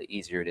we have, the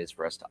easier it is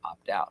for us to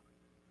opt out.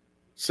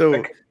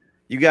 So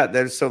you got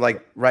there. So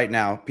like right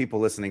now, people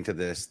listening to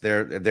this,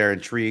 they're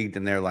intrigued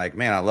and they're like,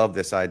 man, I love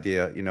this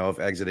idea, of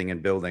exiting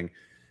and building.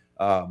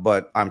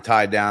 But I'm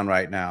tied down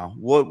right now.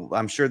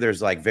 I'm sure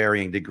there's like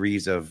varying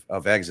degrees of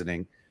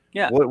exiting.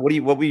 Yeah. What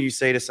would you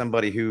say to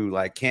somebody who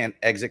like can't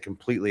exit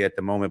completely at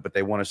the moment, but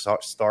they want to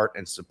start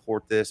and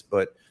support this,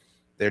 but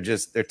they're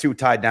too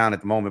tied down at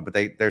the moment, but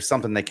there's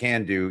something they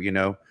can do,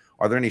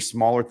 Are there any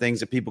smaller things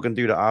that people can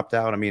do to opt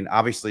out? I mean,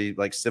 obviously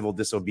like civil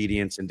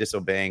disobedience and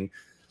disobeying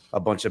a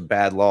bunch of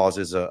bad laws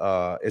is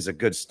a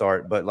good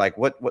start, but like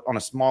what on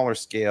a smaller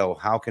scale,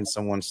 how can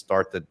someone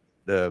start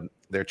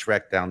their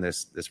trek down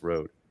this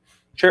road?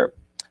 Sure.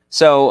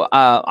 So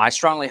I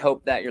strongly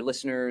hope that your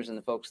listeners and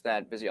the folks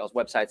that visit y'all's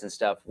websites and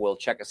stuff will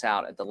check us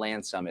out at the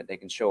Land Summit. They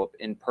can show up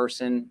in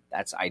person.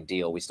 That's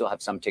ideal. We still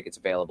have some tickets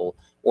available,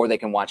 or they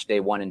can watch day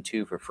 1 and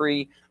 2 for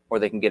free, or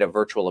they can get a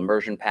virtual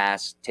immersion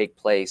pass, take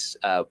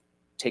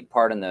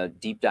part in the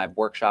deep dive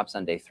workshops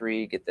on day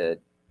 3, get the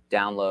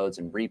downloads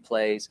and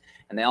replays.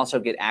 And they also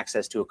get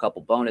access to a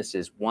couple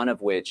bonuses, one of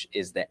which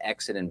is the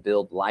Exit and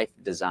Build Life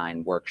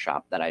Design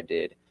workshop that I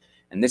did.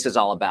 And this is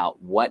all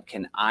about what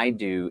can I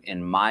do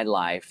in my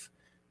life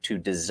to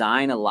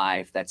design a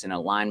life that's in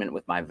alignment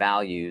with my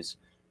values,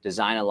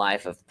 design a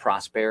life of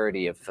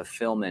prosperity, of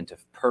fulfillment,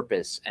 of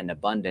purpose and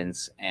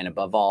abundance, and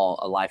above all,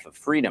 a life of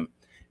freedom.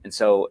 And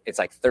so it's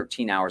like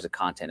 13 hours of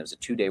content. It was a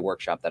 2-day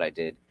workshop that I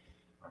did.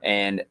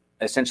 And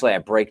essentially I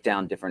break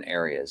down different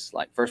areas.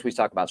 Like first we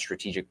talk about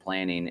strategic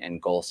planning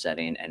and goal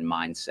setting and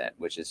mindset,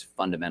 which is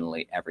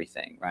fundamentally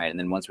everything, right? And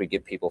then once we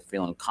get people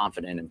feeling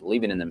confident and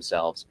believing in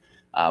themselves,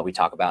 we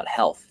talk about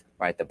health,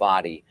 right? The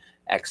body,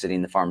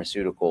 exiting the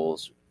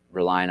pharmaceuticals,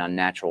 relying on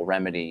natural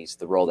remedies,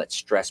 the role that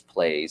stress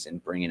plays in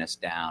bringing us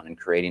down and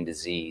creating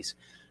disease.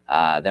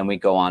 Then we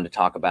go on to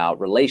talk about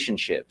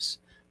relationships.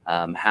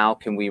 How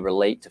can we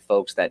relate to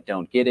folks that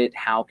don't get it?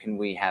 How can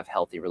we have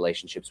healthy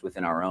relationships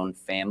within our own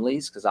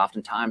families? Because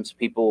oftentimes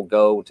people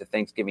go to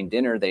Thanksgiving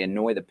dinner, they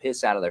annoy the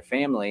piss out of their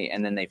family,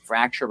 and then they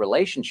fracture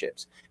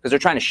relationships because they're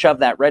trying to shove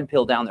that red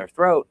pill down their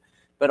throat,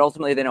 but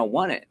ultimately they don't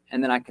want it.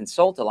 And then I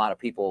consult a lot of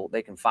people,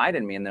 they confide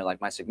in me, and they're like,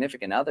 my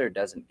significant other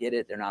doesn't get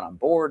it, they're not on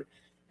board,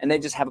 and they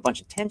just have a bunch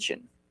of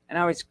tension. And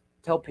I always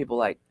tell people,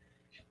 like,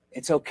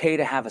 it's okay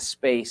to have a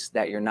space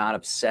that you're not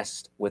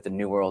obsessed with the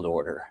New World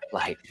Order.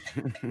 Like,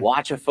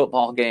 watch a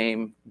football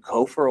game,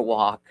 go for a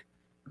walk,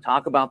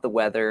 talk about the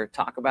weather,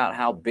 talk about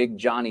how big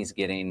Johnny's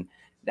getting.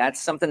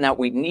 That's something that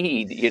we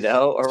need,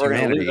 or we're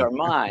going to lose our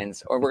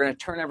minds, or we're going to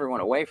turn everyone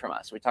away from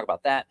us. We talk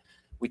about that.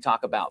 We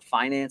talk about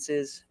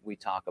finances. We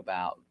talk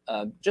about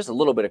just a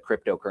little bit of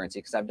cryptocurrency,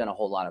 because I've done a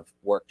whole lot of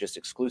work just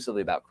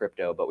exclusively about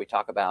crypto. But we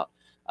talk about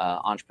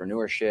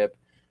entrepreneurship,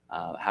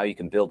 how you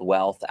can build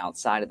wealth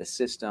outside of the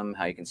system,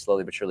 how you can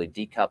slowly but surely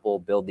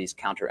decouple, build these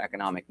counter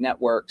economic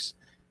networks.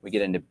 We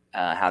get into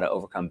how to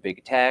overcome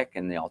big tech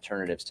and the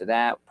alternatives to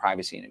that,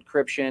 privacy and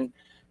encryption.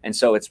 And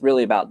so it's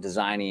really about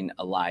designing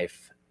a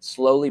life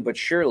slowly but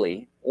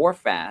surely, or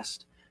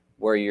fast,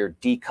 where you're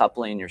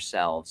decoupling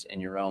yourselves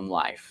in your own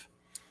life.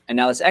 And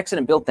now this exit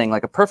and build thing,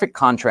 like a perfect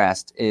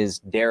contrast is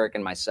Derek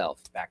and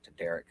myself. Back to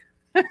Derek.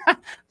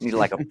 Need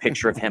like a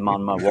picture of him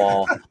on my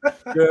wall.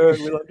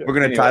 We're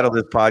going to title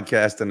this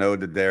podcast "An Ode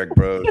to Derek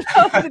Bros."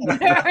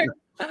 Derek.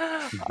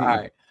 All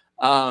right.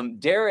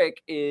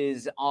 Derek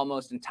is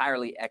almost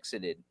entirely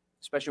exited,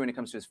 especially when it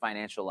comes to his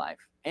financial life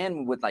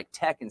and with like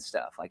tech and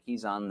stuff. Like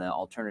he's on the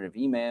alternative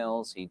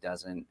emails. He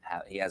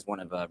has one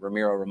of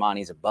Ramiro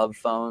Romani's above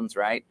phones,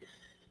 right?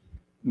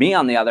 Me,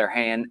 on the other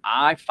hand,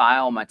 I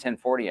file my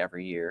 1040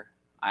 every year.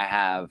 I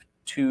have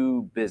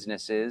 2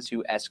 businesses,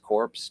 2 S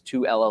Corps,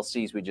 2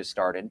 LLCs we just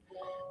started.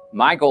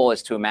 My goal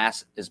is to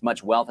amass as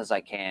much wealth as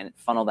I can,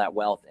 funnel that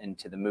wealth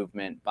into the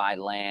movement, buy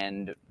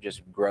land,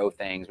 just grow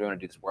things. We want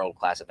to do this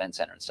world-class event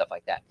center and stuff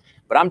like that.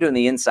 But I'm doing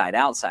the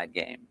inside-outside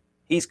game.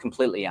 He's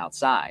completely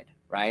outside,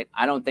 right?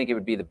 I don't think it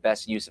would be the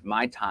best use of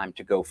my time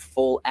to go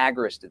full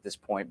agorist at this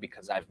point,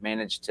 because I've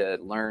managed to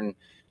learn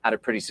how to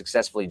pretty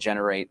successfully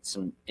generate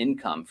some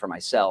income for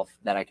myself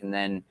that I can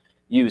then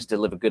use to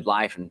live a good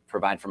life and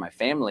provide for my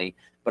family,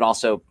 but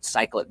also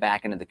cycle it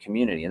back into the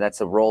community. And that's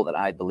the role that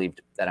I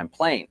believed that I'm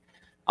playing.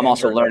 I'm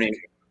also learning.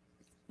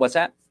 What's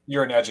that?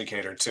 You're an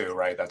educator too,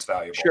 right? That's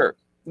valuable. Sure.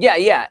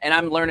 Yeah. And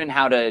I'm learning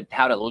how to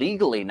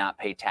legally not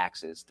pay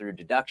taxes through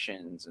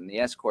deductions and the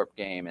S Corp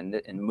game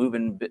and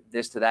moving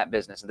this to that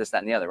business and this, that,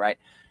 and the other, right?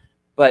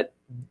 But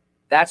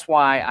that's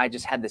why I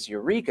just had this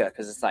eureka,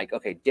 because it's like,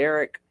 okay,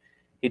 Derek,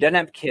 he doesn't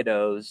have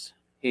kiddos.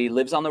 He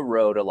lives on the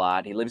road a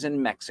lot. He lives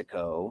in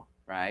Mexico,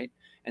 right?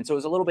 And so it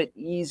was a little bit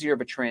easier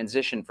of a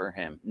transition for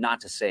him. Not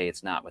to say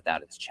it's not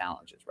without its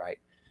challenges, right?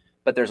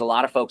 But there's a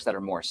lot of folks that are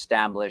more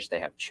established.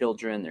 They have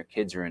children. Their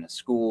kids are in a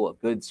school, a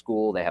good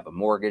school. They have a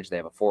mortgage. They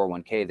have a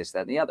 401k, this,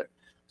 that, and the other.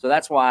 So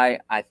that's why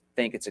I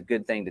think it's a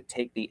good thing to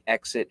take the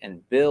exit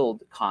and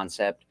build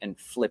concept and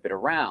flip it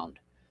around.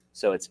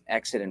 So it's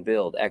exit and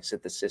build.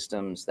 Exit the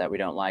systems that we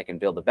don't like and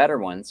build the better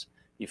ones.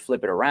 You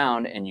flip it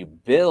around and you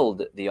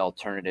build the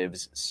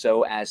alternatives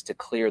so as to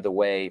clear the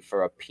way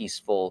for a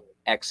peaceful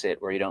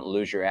exit where you don't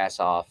lose your ass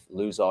off,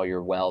 lose all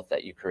your wealth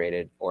that you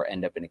created, or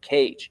end up in a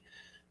cage.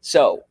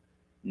 So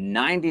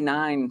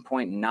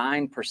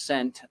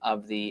 99.9%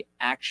 of the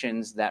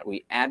actions that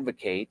we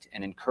advocate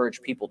and encourage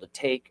people to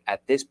take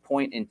at this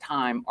point in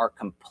time are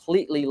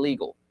completely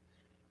legal.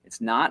 It's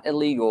not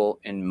illegal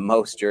in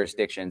most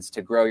jurisdictions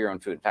to grow your own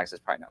food. In fact, it's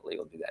probably not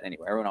legal to do that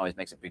anyway. Everyone always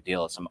makes a big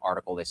deal of some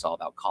article they saw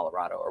about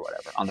Colorado or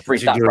whatever on the Free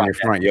Thought Project.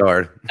 In your front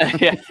yard.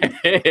 Yeah.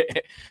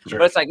 Sure.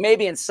 But it's like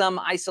maybe in some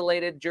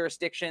isolated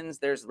jurisdictions,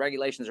 there's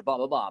regulations or blah,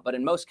 blah, blah. But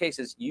in most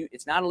cases,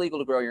 it's not illegal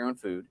to grow your own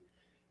food.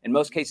 In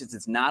most cases,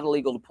 it's not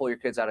illegal to pull your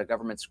kids out of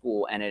government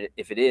school. And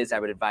if it is, I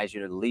would advise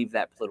you to leave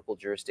that political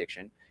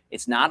jurisdiction.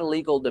 It's not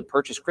illegal to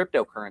purchase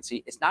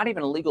cryptocurrency. It's not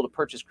even illegal to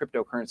purchase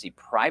cryptocurrency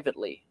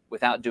privately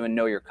without doing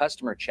know your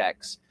customer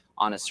checks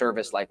on a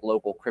service like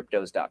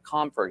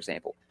localcryptos.com, for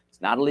example. It's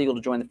not illegal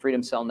to join the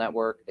Freedom Cell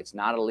Network. It's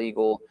not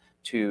illegal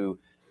to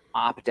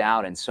opt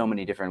out in so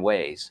many different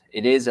ways.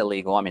 It is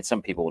illegal. I mean,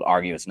 some people would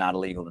argue it's not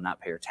illegal to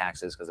not pay your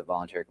taxes because of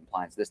voluntary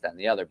compliance, this, that, and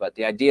the other. But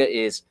the idea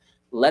is,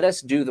 let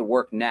us do the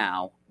work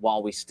now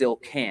while we still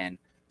can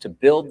to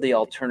build the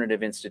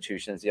alternative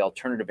institutions, the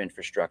alternative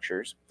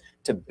infrastructures,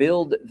 to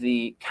build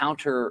the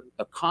counter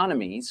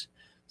economies.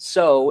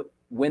 So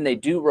when they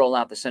do roll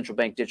out the central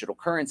bank digital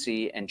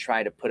currency and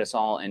try to put us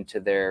all into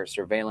their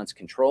surveillance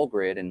control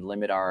grid and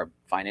limit our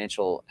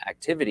financial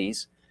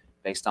activities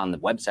based on the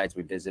websites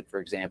we visit, for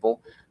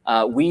example,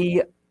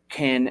 we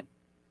can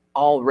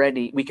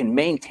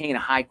maintain a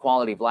high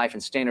quality of life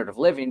and standard of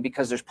living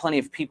because there's plenty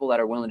of people that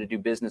are willing to do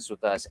business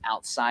with us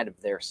outside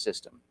of their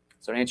system.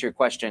 So to answer your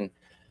question,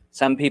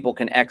 some people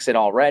can exit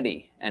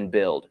already and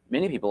build.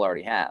 Many people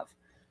already have.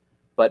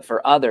 But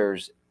for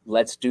others,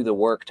 let's do the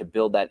work to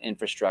build that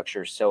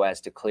infrastructure so as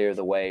to clear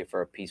the way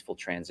for a peaceful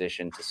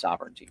transition to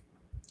sovereignty.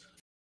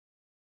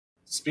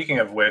 Speaking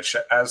of which,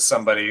 as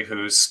somebody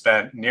who's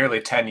spent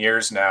nearly 10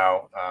 years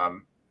now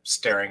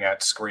staring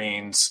at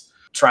screens,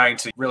 trying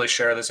to really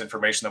share this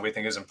information that we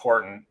think is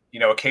important.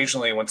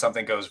 Occasionally when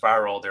something goes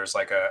viral, there's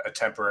like a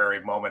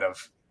temporary moment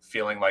of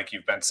feeling like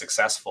you've been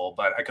successful.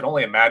 But I could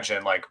only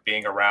imagine like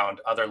being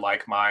around other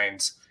like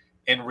minds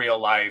in real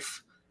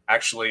life,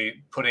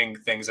 actually putting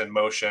things in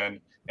motion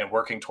and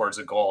working towards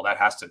a goal. That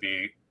has to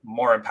be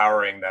more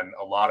empowering than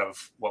a lot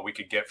of what we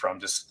could get from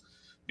just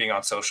being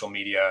on social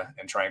media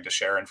and trying to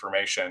share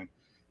information.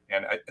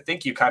 And I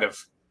think you kind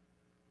of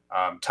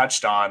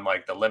touched on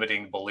like the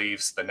limiting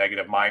beliefs, the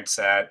negative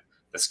mindset,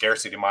 the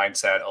scarcity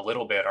mindset a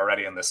little bit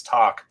already in this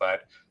talk,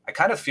 but I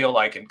kind of feel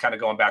like, and kind of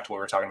going back to what we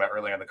were talking about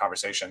earlier in the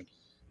conversation,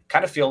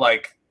 kind of feel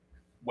like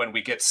when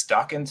we get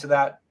stuck into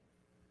that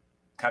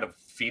kind of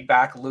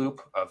feedback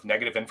loop of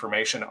negative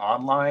information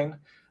online,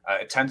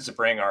 it tends to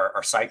bring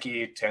our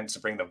psyche, tends to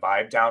bring the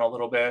vibe down a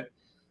little bit.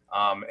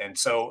 And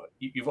so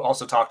you've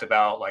also talked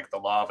about like the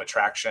law of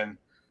attraction.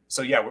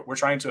 So yeah, we're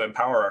trying to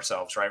empower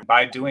ourselves, right?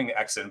 By doing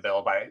Exit and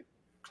Build, by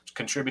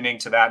contributing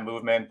to that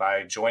movement,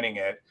 by joining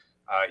it,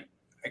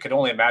 I could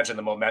only imagine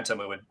the momentum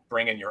it would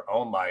bring in your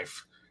own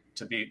life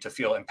to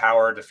feel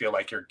empowered, to feel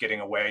like you're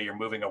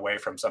moving away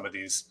from some of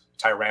these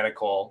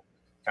tyrannical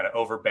kind of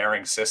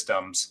overbearing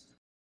systems.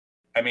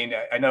 I mean,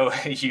 I know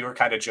you were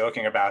kind of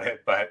joking about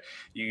it, but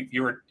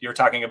you're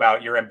talking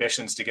about your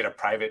ambitions to get a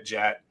private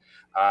jet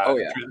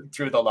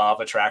through the law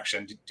of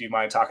attraction. Do you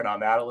mind talking on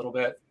that a little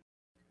bit?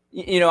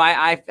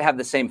 I have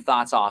the same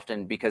thoughts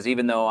often, because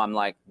even though I'm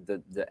like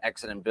the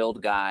exit and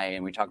build guy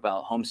and we talk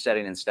about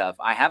homesteading and stuff,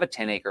 I have a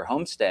 10-acre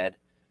homestead,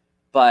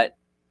 but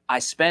I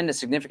spend a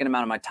significant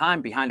amount of my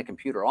time behind a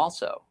computer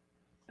also.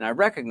 And I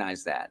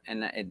recognize that.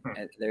 And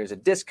there's a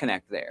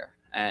disconnect there.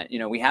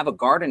 We have a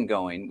garden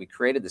going. We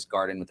created this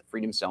garden with the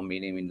Freedom Cell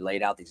meeting. We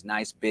laid out these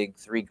nice big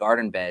 3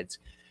 garden beds,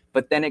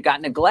 but then it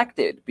got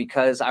neglected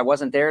because I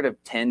wasn't there to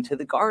tend to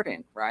the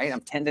garden, right?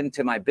 I'm tending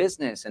to my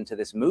business and to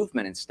this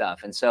movement and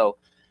stuff. And so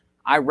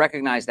I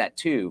recognize that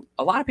too.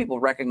 A lot of people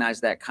recognize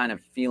that kind of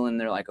feeling.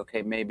 They're like,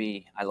 okay,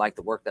 maybe I like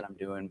the work that I'm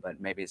doing,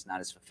 but maybe it's not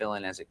as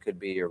fulfilling as it could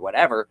be or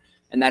whatever.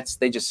 And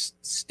they just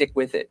stick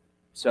with it.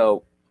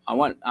 So I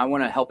want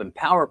to help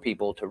empower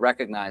people to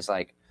recognize,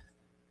 like,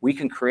 we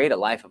can create a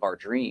life of our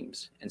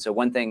dreams. And so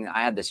one thing,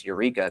 I had this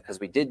eureka because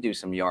we did do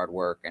some yard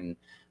work, and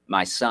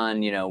my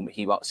son,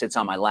 he sits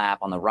on my lap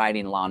on the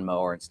riding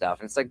lawnmower and stuff.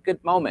 And it's like a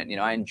good moment.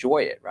 I enjoy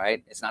it,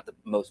 right? It's not the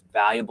most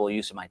valuable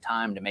use of my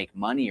time to make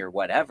money or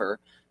whatever,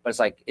 but it's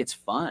like, it's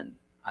fun.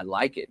 I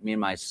like it. Me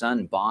and my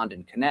son bond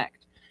and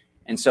connect.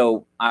 And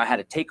so I had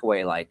a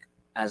takeaway, like,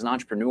 as an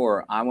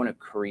entrepreneur, I want to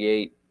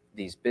create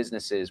these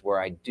businesses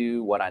where I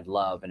do what I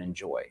love and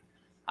enjoy.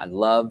 I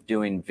love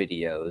doing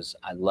videos.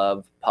 I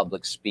love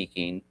public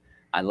speaking.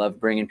 I love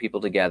bringing people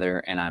together,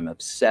 and I'm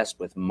obsessed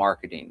with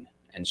marketing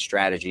and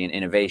strategy and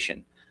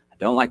innovation. I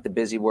don't like the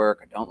busy work.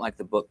 I don't like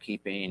the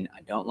bookkeeping.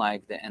 I don't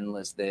like the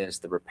endless the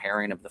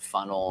repairing of the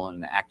funnel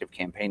and the active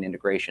campaign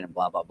integration and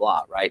blah, blah,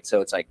 blah, right?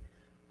 So it's like,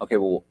 okay,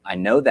 well, I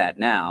know that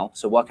now.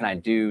 So what can I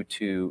do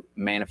to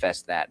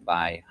manifest that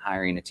by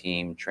hiring a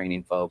team,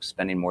 training folks,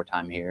 spending more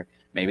time here?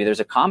 Maybe there's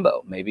a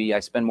combo. Maybe I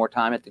spend more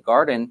time at the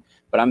garden,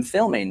 but I'm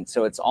filming.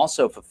 So it's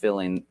also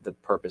fulfilling the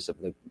purpose of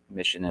the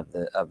mission of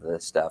the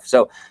stuff.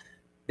 So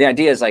the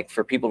idea is, like,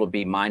 for people to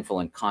be mindful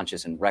and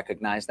conscious and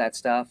recognize that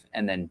stuff,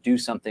 and then do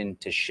something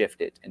to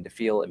shift it and to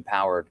feel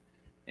empowered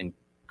in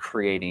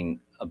creating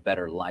a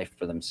better life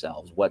for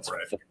themselves, what's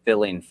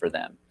fulfilling for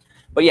them.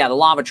 But yeah, the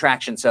law of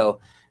attraction.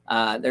 So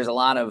there's a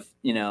lot of,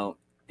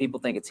 people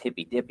think it's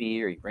hippy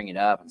dippy, or you bring it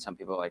up and some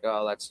people are like,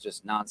 oh, that's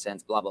just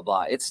nonsense, blah, blah,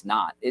 blah. It's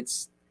not.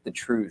 It's the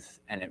truth,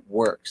 and it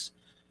works.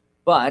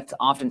 But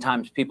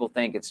oftentimes people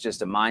think it's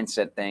just a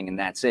mindset thing and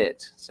that's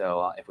it.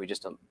 So if we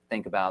just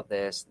think about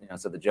this,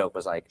 so the joke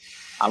was like,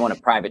 I want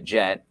a private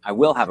jet. I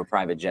will have a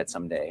private jet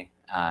someday.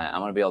 I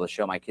want to be able to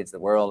show my kids the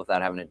world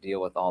without having to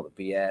deal with all the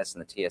BS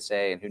and the TSA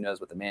and who knows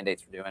what the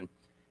mandates are doing.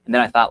 And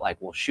then I thought, like,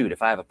 well, shoot,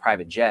 if I have a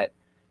private jet,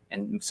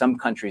 and in some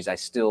countries I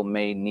still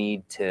may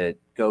need to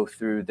go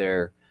through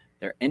their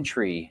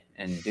entry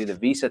and do the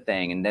visa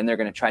thing, and then they're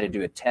going to try to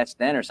do a test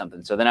then or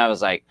something. So then I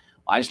was like,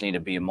 I just need to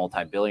be a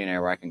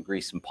multi-billionaire where I can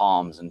grease some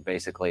palms and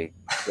basically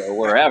go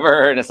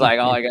wherever. And it's like,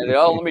 all I got to do,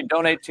 let me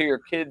donate to your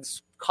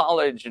kids'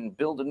 college and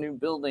build a new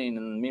building,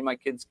 and me and my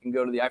kids can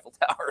go to the Eiffel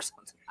Tower or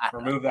something.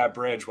 Remove that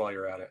bridge while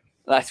you're at it.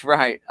 That's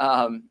right.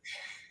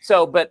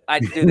 But I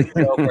do the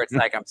joke where it's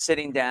like I'm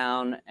sitting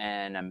down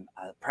and I'm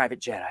a private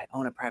jet. I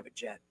own a private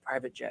jet.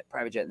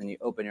 And then you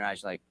open your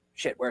eyes, like,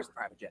 shit, where's the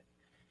private jet?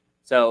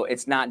 So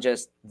it's not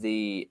just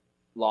the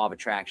law of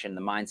attraction,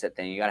 the mindset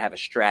thing. You got to have a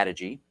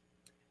strategy.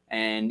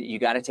 And you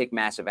got to take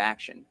massive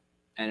action.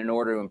 And in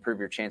order to improve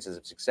your chances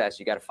of success,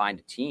 you got to find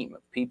a team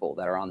of people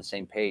that are on the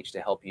same page to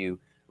help you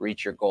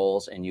reach your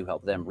goals, and you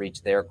help them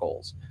reach their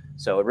goals.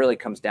 So it really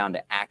comes down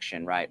to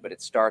action, right? But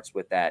it starts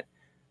with that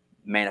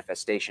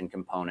manifestation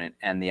component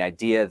and the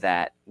idea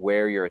that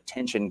where your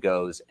attention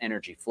goes,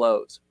 energy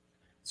flows.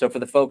 So for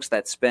the folks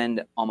that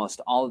spend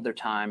almost all of their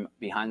time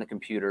behind the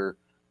computer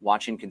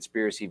watching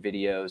conspiracy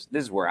videos,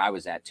 this is where I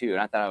was at too. And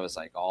I thought I was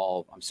like,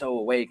 I'm so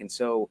awake and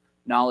so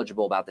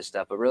knowledgeable about this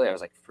stuff, but really I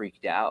was like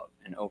freaked out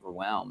and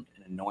overwhelmed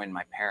and annoying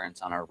my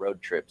parents on our road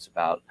trips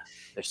about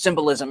there's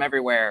symbolism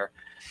everywhere.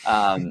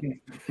 I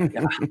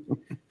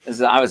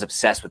was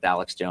obsessed with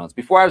Alex Jones.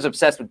 Before I was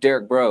obsessed with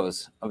Derek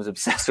Bros, I was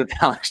obsessed with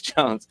Alex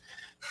Jones.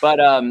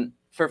 But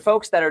for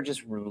folks that are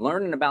just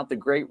learning about the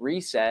Great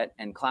Reset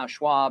and Klaus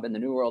Schwab and the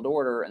New World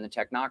Order and the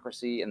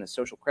technocracy and the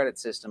social credit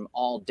system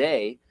all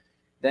day,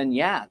 then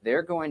yeah,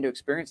 they're going to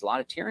experience a lot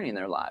of tyranny in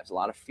their lives, a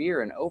lot of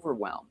fear and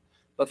overwhelm.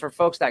 But for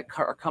folks that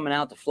are coming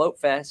out to Float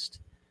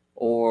Fest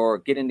or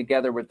getting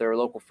together with their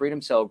local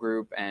Freedom Cell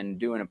group and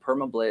doing a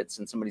perma-blitz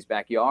in somebody's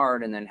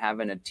backyard and then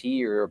having a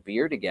tea or a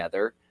beer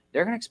together,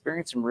 they're going to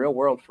experience some real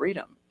world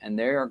freedom, and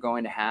they are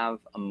going to have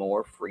a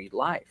more free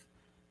life.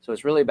 So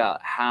it's really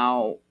about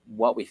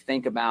what we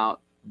think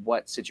about,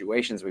 what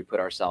situations we put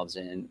ourselves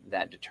in,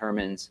 that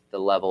determines the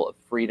level of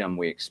freedom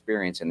we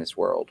experience in this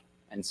world.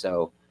 And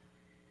so,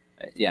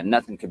 yeah,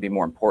 nothing could be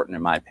more important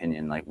in my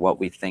opinion. Like what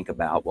we think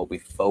about, what we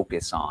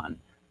focus on,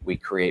 we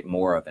create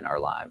more of in our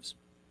lives.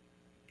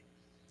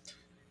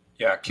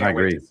 Yeah, I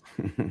agree.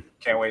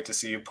 Can't wait to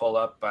see you pull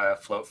up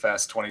Float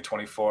Fest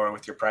 2024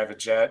 with your private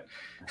jet.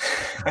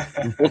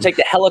 We'll take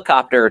the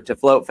helicopter to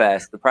Float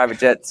Fest. The private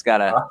jet's got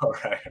to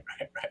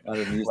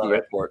use the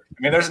airport.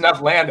 I mean, there's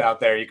enough land out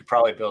there. You could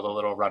probably build a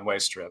little runway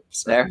strip.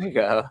 So. There we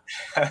go.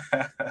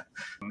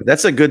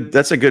 That's a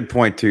good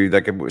point too.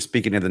 Like,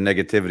 speaking of the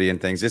negativity and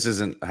things, this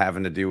isn't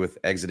having to do with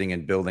exiting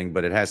and building,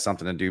 but it has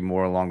something to do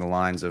more along the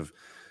lines of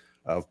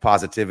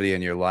positivity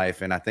in your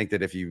life. And I think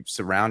that if you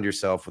surround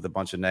yourself with a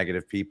bunch of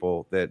negative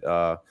people that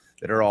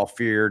are all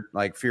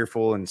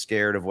fearful and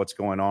scared of what's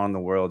going on in the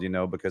world,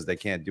 because they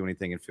can't do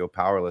anything and feel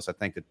powerless, I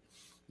think that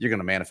you're going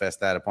to manifest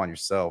that upon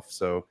yourself.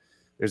 So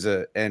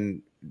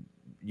and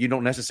you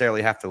don't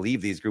necessarily have to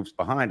leave these groups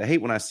behind. I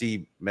hate when I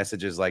see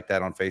messages like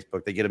that on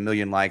Facebook. They get 1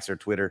 million likes, or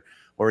Twitter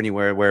or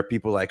anywhere, where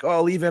people are like,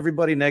 oh, leave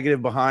everybody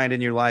negative behind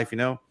in your life.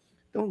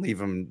 Don't leave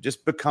them.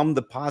 Just become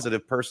the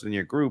positive person in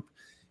your group,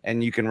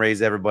 and you can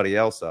raise everybody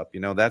else up.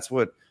 That's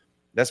what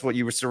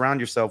you surround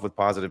yourself with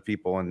positive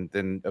people, and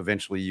then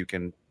eventually you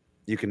can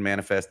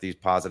manifest these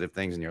positive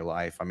things in your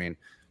life. I mean,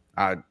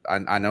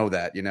 I know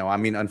that,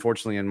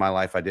 unfortunately in my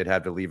life, I did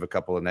have to leave a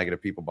couple of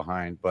negative people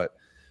behind, but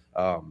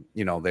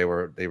they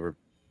were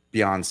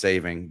beyond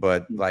saving.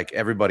 But like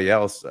everybody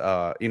else,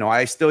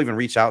 I still even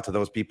reach out to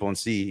those people and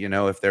see,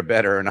 if they're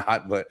better or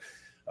not. But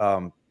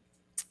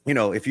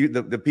if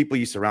the people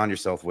you surround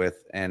yourself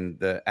with and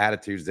the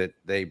attitudes that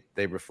they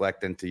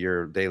reflect into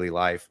your daily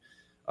life,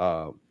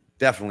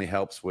 definitely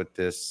helps with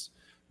this,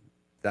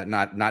 that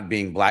not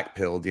being black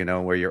pilled,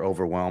 where you're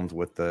overwhelmed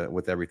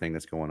with everything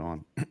that's going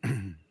on.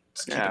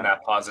 Just keeping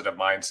that positive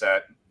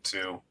mindset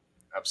too.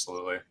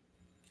 Absolutely.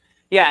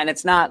 Yeah. And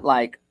it's not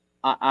like,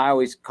 I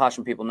always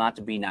caution people not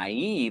to be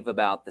naive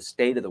about the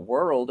state of the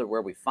world or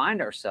where we find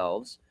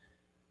ourselves.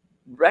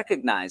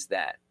 Recognize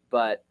that,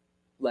 but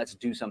let's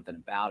do something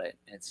about it.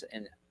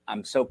 And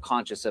I'm so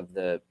conscious of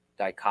the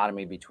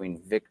dichotomy between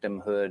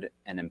victimhood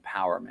and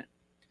empowerment.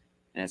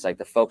 And it's like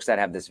the folks that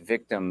have this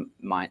victim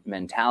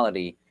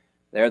mentality,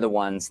 they're the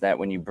ones that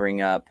when you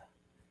bring up,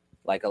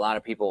 like, a lot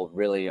of people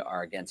really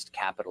are against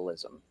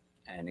capitalism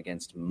and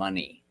against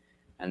money.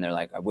 And they're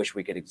like, I wish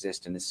we could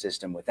exist in this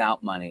system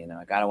without money. And they're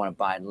like, I don't want to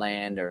buy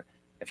land, or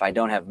if I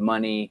don't have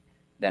money,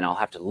 then I'll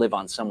have to live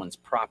on someone's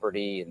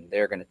property and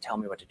they're going to tell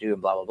me what to do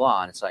and blah, blah,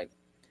 blah. And it's like,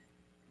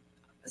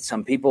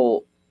 some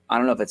people, I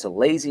don't know if it's a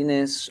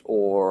laziness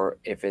or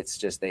if it's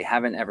just they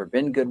haven't ever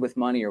been good with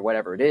money or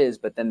whatever it is,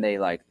 but then they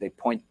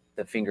point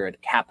the finger at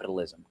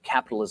capitalism.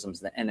 Capitalism's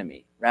the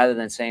enemy, rather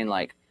than saying,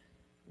 like,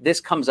 this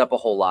comes up a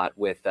whole lot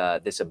with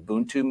this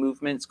Ubuntu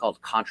movement. It's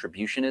called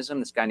contributionism.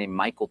 This guy named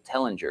Michael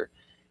Tellinger,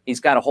 he's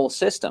got a whole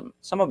system.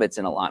 Some of it's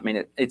in a lot. I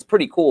mean, it's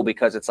pretty cool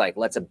because it's like,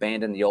 let's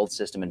abandon the old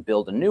system and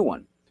build a new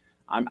one.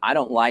 I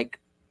don't like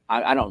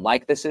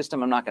the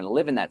system. I'm not going to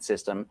live in that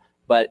system,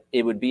 but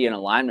it would be in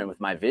alignment with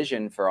my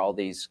vision for all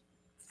these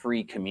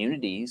free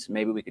communities.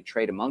 Maybe we could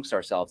trade amongst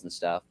ourselves and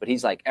stuff. But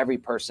he's like, every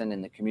person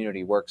in the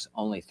community works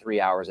only 3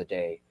 hours a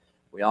day.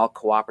 We all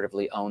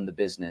cooperatively own the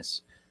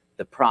business.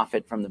 The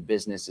profit from the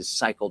business is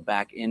cycled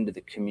back into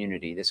the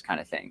community, this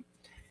kind of thing.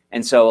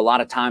 And so a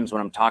lot of times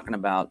when I'm talking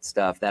about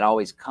stuff, that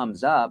always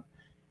comes up,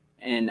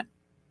 and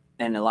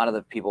a lot of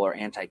the people are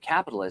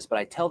anti-capitalist, but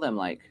I tell them,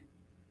 like,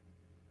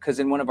 because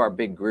in one of our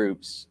big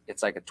groups,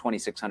 it's like a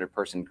 2,600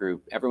 person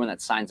group. Everyone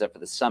that signs up for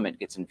the summit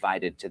gets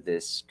invited to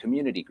this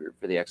community group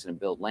for the Exit and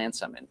Build Land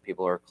Summit.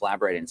 People are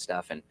collaborating and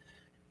stuff.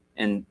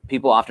 And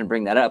people often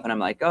bring that up. And I'm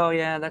like, oh,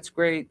 yeah, that's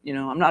great.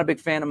 I'm not a big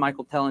fan of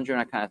Michael Tellinger,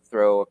 and I kind of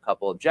throw a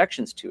couple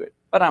objections to it.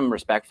 But I'm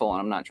respectful, and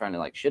I'm not trying to,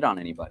 like, shit on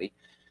anybody.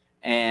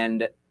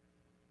 And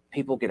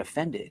people get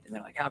offended. And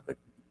they're like, how could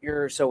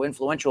you're so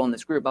influential in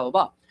this group, blah, blah,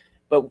 blah.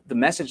 But the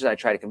message that I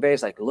try to convey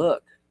is like,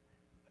 look,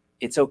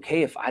 it's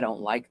okay if I don't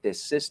like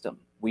this system.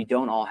 We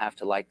don't all have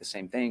to like the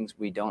same things.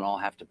 We don't all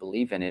have to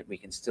believe in it. We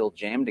can still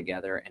jam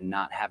together and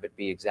not have it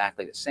be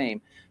exactly the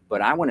same.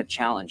 But I want to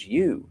challenge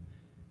you,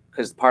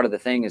 because part of the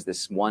thing is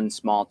this one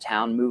small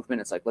town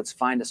movement. It's like, let's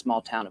find a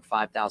small town of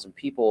 5,000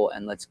 people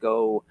and let's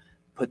go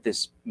put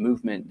this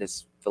movement,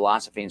 this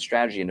philosophy and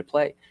strategy into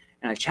play.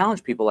 And I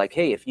challenge people like,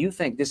 hey, if you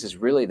think this is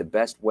really the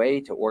best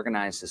way to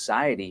organize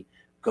society,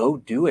 go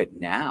do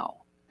it now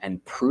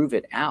and prove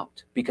it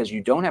out, because you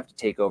don't have to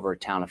take over a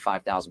town of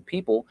 5,000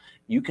 people.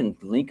 You can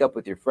link up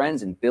with your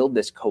friends and build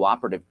this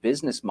cooperative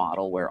business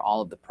model where all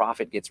of the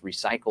profit gets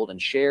recycled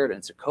and shared, and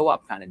it's a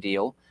co-op kind of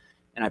deal.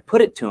 And I put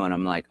it to him.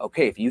 I'm like,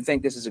 okay, if you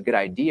think this is a good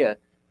idea,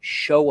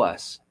 show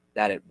us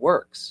that it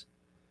works.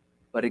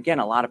 But again,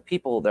 a lot of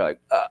people, they're like,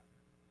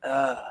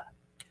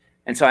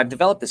 And so I've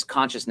developed this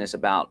consciousness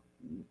about,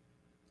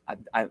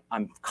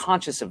 I'm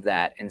conscious of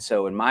that. And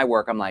so in my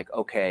work, I'm like,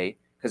 okay,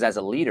 because as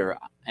a leader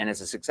and as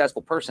a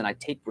successful person, I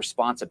take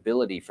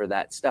responsibility for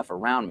that stuff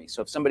around me.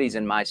 So if somebody's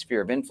in my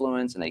sphere of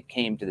influence and they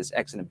came to this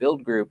Exit and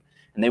Build group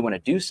and they want to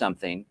do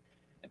something,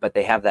 but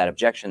they have that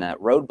objection, that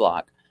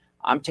roadblock,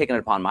 I'm taking it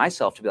upon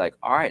myself to be like,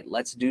 all right,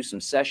 let's do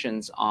some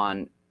sessions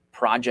on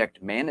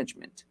project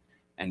management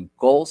and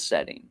goal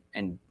setting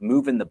and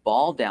moving the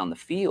ball down the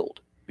field.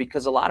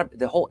 Because a lot of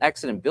the whole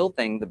Exit and Build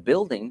thing, the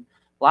building,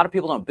 A lot of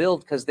people don't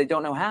build because they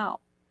don't know how.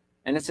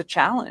 And it's a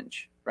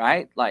challenge,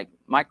 right? Like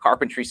my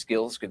carpentry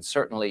skills could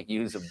certainly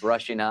use a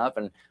brushing up.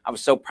 And I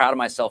was so proud of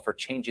myself for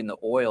changing the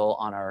oil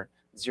on our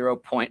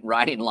 0-point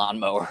riding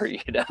lawnmower,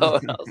 And I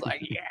was like,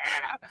 yeah,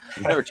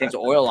 I never changed the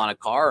oil on a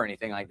car or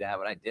anything like that,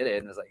 but I did it.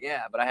 And I was like,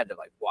 yeah, but I had to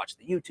like watch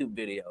the YouTube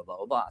video, blah,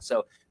 blah, blah.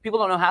 So people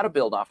don't know how to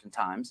build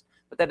oftentimes,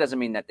 but that doesn't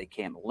mean that they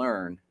can't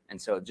learn. And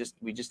so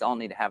we just all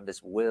need to have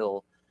this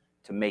will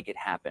to make it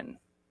happen.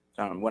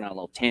 So I went on a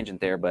little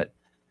tangent there, but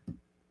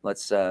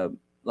let's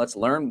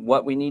learn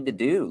what we need to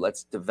do.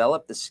 Let's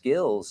develop the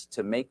skills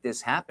to make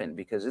this happen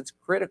because it's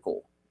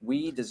critical.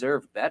 We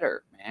deserve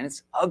better, man.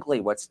 It's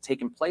ugly what's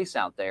taking place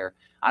out there.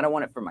 I don't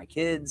want it for my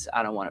kids.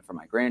 I don't want it for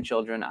my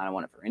grandchildren. I don't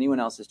want it for anyone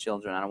else's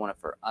children. I don't want it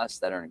for us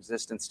that are in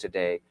existence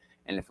today.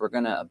 And if we're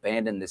going to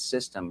abandon this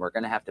system, we're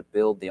going to have to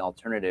build the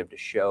alternative to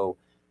show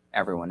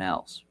everyone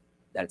else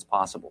that it's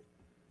possible.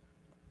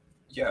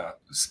 Yeah.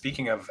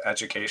 Speaking of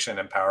education,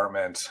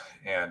 empowerment,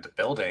 and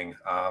building,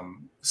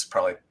 this is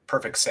probably a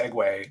perfect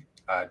segue.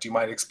 Do you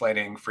mind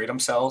explaining Freedom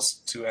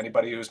Cells to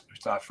anybody who's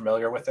not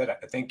familiar with it?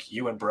 I think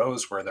you and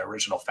Bros were the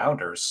original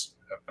founders.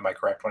 Am I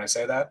correct when I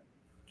say that?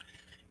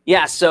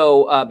 Yeah.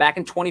 So back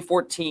in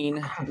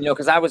 2014,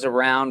 because I was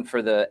around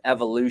for the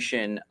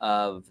evolution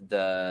of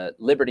the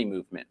liberty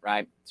movement,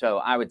 right? So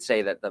I would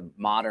say that the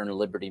modern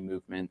liberty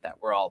movement that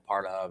we're all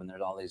part of, and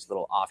there's all these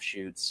little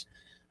offshoots,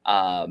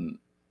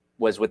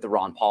 was with the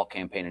Ron Paul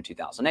campaign in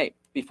 2008.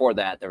 Before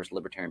that, there was the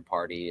Libertarian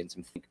Party and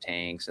some think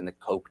tanks and the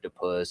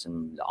Coctopus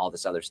and all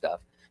this other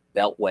stuff,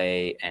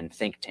 Beltway and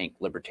think tank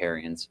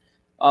libertarians.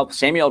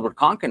 Samuel Edward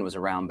Konkin was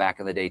around back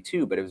in the day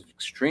too, but it was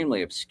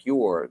extremely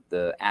obscure,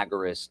 the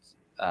agorist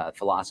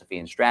philosophy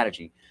and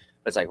strategy.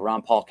 But it's like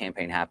Ron Paul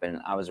campaign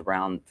happened. I was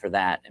around for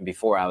that. And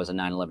before I was a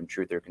 9/11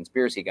 truth or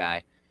conspiracy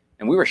guy.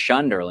 And we were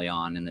shunned early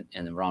on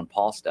in the Ron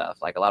Paul stuff.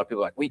 Like a lot of people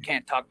were like, we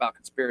can't talk about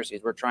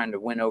conspiracies. We're trying to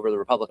win over the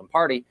Republican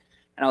Party.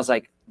 And I was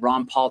like,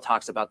 Ron Paul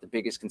talks about the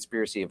biggest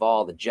conspiracy of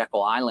all, the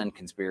Jekyll Island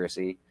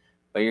conspiracy.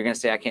 But you're going to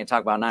say I can't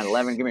talk about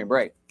 9/11? Give me a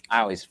break. I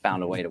always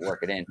found a way to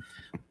work it in.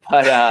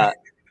 But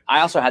I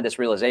also had this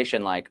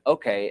realization like,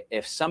 okay,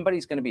 if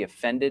somebody's going to be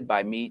offended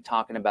by me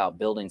talking about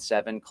Building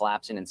 7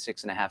 collapsing in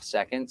 6.5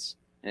 seconds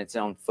in its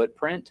own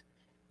footprint,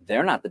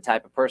 they're not the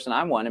type of person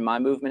I want in my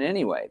movement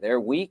anyway.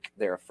 They're weak.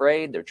 They're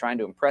afraid. They're trying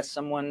to impress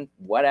someone.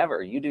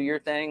 Whatever. You do your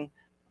thing.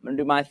 I'm going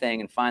to do my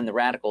thing and find the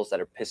radicals that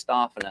are pissed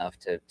off enough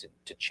to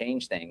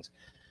change things.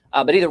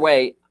 But either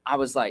way, I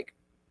was like,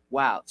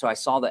 wow. So I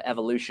saw the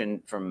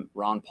evolution from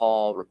Ron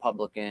Paul,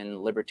 Republican,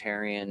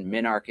 libertarian,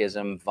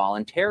 minarchism,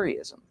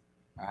 voluntarism,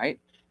 right?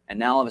 And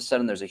now all of a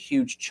sudden there's a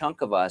huge chunk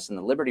of us in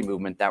the liberty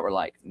movement that were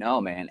like, no,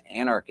 man,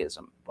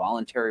 anarchism,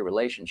 voluntary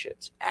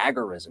relationships,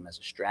 agorism as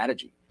a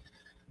strategy.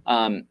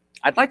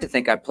 I'd like to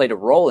think I played a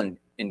role in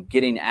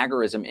getting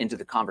agorism into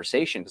the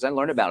conversation because I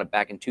learned about it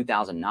back in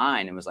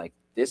 2009 and was like,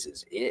 this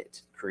is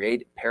it.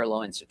 Create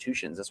parallel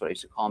institutions. That's what I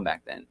used to call them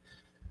back then.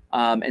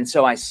 And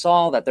so I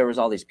saw that there was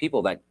all these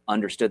people that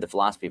understood the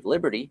philosophy of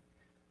liberty,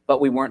 but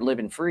we weren't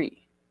living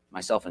free,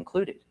 myself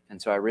included. And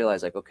so I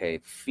realized like, okay,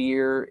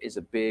 fear is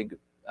a big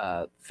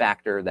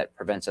factor that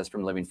prevents us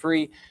from living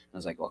free. And I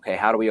was like, okay,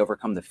 how do we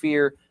overcome the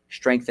fear?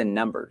 Strengthen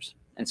numbers.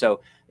 And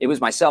so it was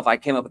myself, I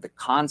came up with the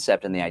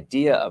concept and the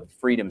idea of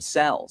Freedom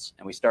Cells.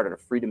 And we started a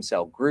Freedom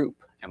Cell group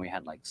and we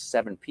had like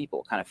 7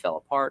 people, kind of fell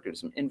apart, did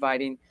some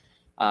inviting.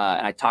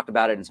 And I talked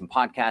about it in some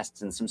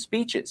podcasts and some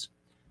speeches.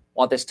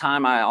 Well, at this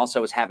time, I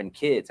also was having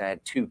kids. I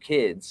had 2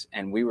 kids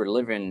and we were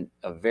living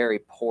a very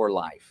poor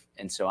life.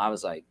 And so I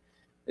was like,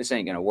 this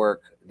ain't going to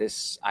work.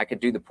 I could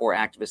do the poor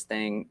activist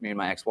thing, me and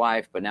my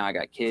ex-wife, but now I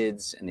got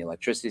kids and the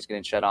electricity's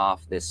getting shut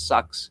off. This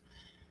sucks.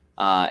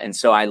 And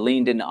so I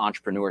leaned into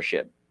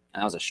entrepreneurship. And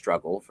that was a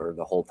struggle for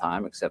the whole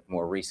time, except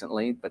more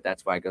recently, but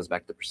that's why it goes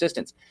back to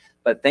persistence.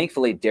 But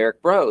thankfully,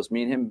 Derek Bros,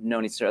 me and him have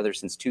known each other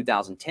since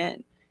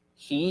 2010.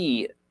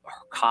 He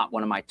caught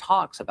one of my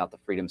talks about the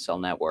Freedom Cell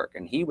Network.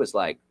 And he was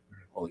like,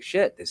 holy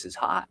shit, this is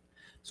hot.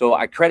 So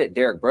I credit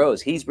Derek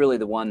Bros. He's really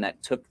the one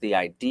that took the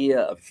idea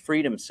of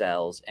Freedom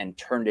Cells and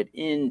turned it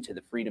into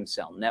the Freedom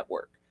Cell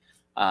Network.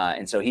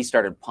 And so he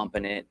started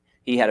pumping it.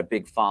 He had a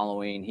big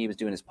following. He was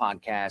doing his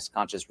podcast,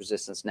 Conscious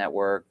Resistance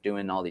Network,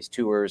 doing all these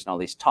tours and all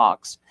these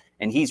talks.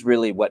 And he's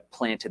really what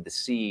planted the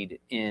seed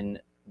in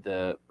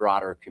the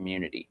broader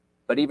community.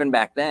 But even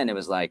back then, it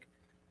was like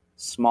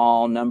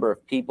small number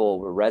of people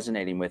were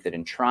resonating with it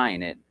and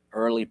trying it.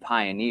 Early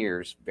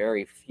pioneers,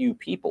 very few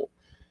people.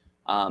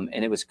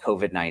 And it was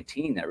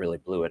COVID-19 that really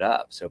blew it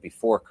up. So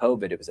before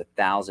COVID, it was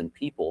 1,000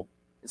 people.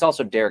 It's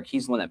also Derek.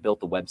 He's the one that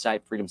built the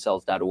website,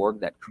 freedomcells.org,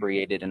 that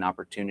created an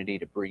opportunity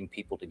to bring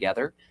people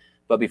together.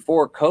 But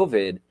before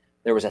COVID,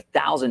 there was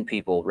 1,000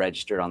 people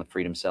registered on the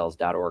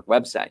freedomcells.org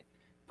website.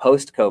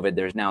 Post-COVID,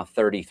 there's now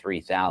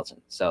 33,000.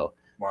 So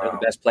wow. They're the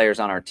best players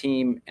on our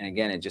team. And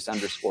again, it just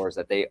underscores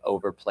that they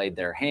overplayed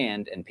their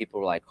hand. And people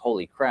were like,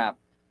 holy crap,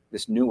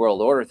 this New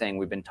World Order thing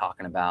we've been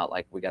talking about,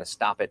 like we got to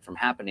stop it from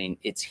happening.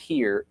 It's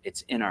here.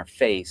 It's in our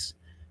face.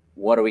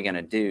 What are we going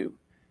to do?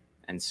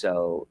 And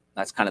so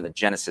that's kind of the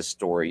genesis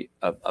story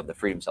of the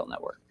Freedom Cell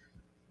Network.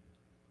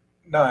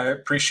 No, I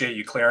appreciate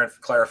you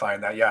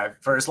clarifying that. Yeah,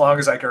 for as long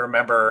as I can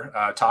remember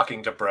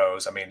talking to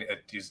bros, I mean,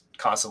 he's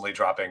constantly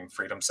dropping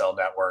Freedom Cell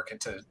Network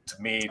and to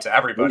me, to He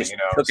everybody, just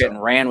took it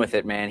and ran with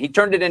it, man. He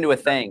turned it into a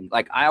thing.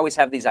 Like, I always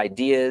have these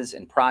ideas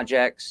and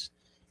projects,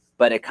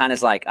 but it kind of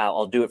is like,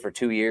 I'll do it for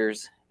 2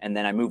 years and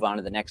then I move on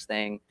to the next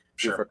thing.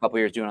 Do it for a couple of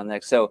years, doing on the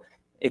next. So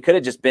it could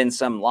have just been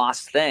some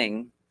lost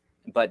thing,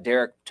 but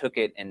Derek took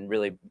it and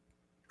really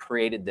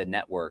created the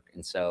network.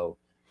 And so,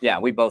 yeah,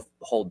 we both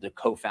hold the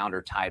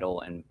co-founder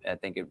title, and I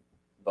think it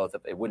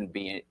wouldn't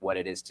be what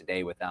it is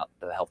today without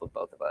the help of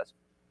both of us.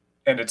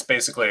 And it's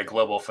basically a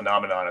global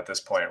phenomenon at this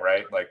point,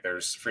 right? Like,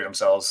 there's Freedom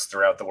Cells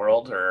throughout the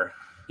world, or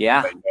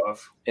yeah,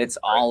 it's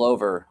all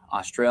over.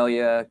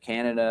 Australia,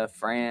 Canada,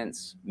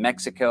 France,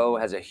 Mexico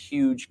has a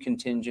huge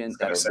contingent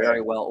that are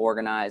very well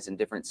organized in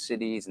different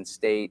cities and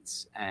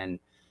states. And,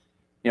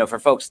 for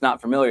folks not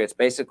familiar, it's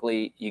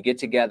basically you get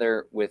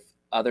together with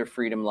other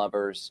freedom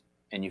lovers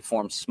and you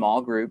form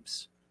small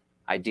groups,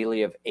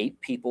 ideally of 8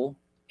 people.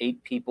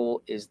 8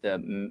 people is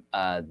the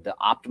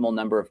optimal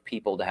number of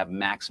people to have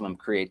maximum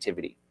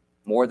creativity.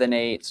 More than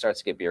 8 starts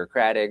to get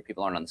bureaucratic.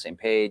 People aren't on the same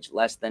page.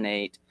 Less than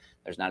 8,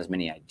 there's not as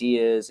many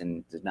ideas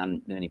and there's not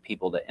many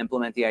people to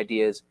implement the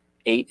ideas.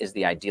 8 is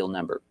the ideal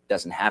number. It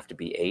doesn't have to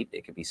be 8.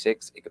 It could be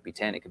 6. It could be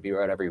 10. It could be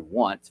whatever you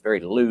want. It's very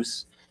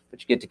loose.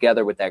 But you get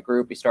together with that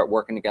group. You start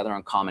working together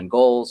on common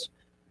goals,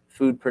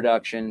 food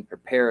production,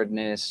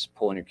 preparedness,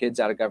 pulling your kids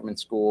out of government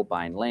school,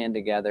 buying land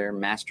together,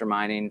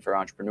 masterminding for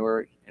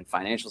entrepreneur and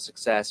financial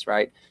success,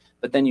 right?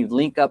 But then you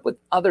link up with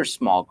other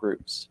small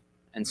groups.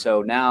 And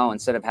so now,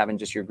 instead of having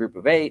just your group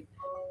of 8,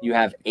 you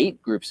have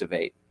 8 groups of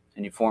 8,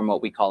 and you form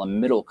what we call a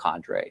middle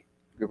cadre.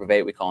 Group of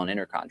 8 we call an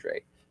inner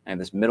cadre. And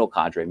this middle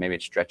cadre, maybe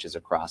it stretches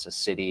across a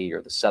city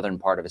or the southern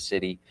part of a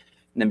city.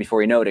 And then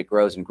before you know it, it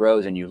grows and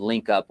grows, and you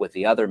link up with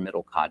the other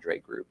middle cadre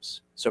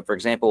groups. So, for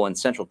example, in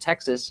Central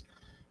Texas,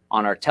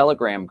 on our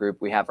Telegram group,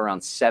 we have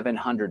around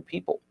 700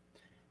 people.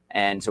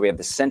 And so we have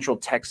the Central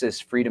Texas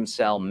Freedom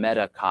Cell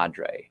Meta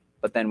Cadre.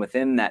 But then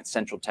within that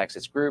Central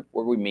Texas group,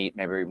 where we meet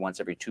maybe once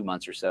every 2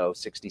 months or so,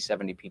 60,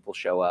 70 people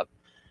show up.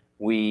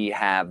 We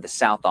have the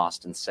South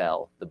Austin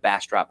Cell, the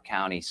Bastrop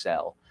County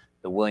Cell,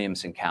 the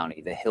Williamson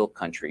County, the Hill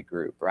Country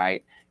group,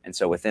 right? And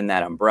so within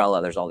that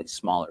umbrella, there's all these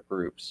smaller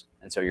groups.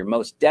 And so you're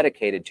most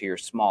dedicated to your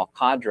small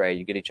cadre.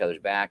 You get each other's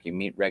back. You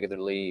meet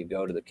regularly. You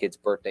go to the kids'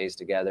 birthdays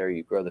together.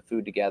 You grow the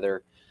food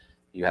together.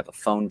 You have a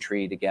phone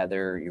tree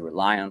together. You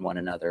rely on one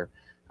another.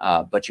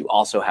 But you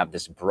also have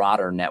this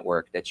broader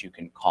network that you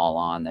can call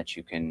on, that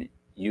you can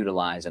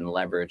utilize and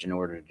leverage in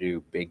order to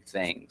do big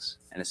things.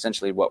 And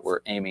essentially what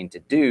we're aiming to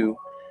do,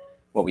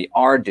 what we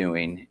are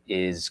doing,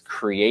 is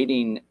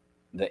creating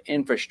the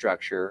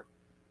infrastructure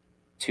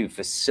to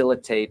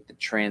facilitate the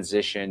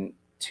transition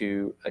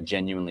to a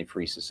genuinely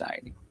free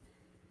society.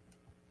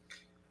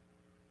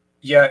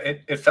 Yeah,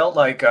 it felt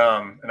like,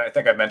 and I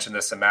think I mentioned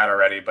this to Matt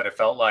already, but it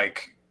felt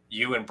like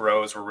you and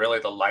Bros were really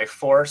the life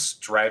force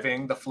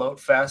driving the Float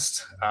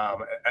Fest.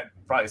 It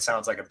probably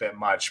sounds like a bit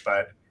much,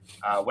 but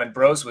when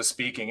Bros was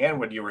speaking and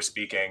when you were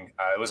speaking,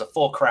 it was a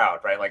full crowd,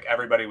 right? Like,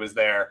 everybody was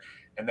there.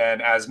 And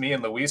then as me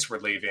and Luis were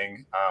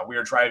leaving, we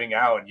were driving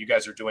out, and you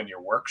guys are doing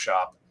your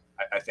workshop,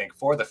 I think,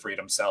 for the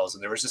Freedom Cells.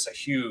 And there was just a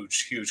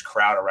huge, huge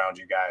crowd around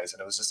you guys.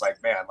 And it was just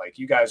like, man, like,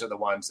 you guys are the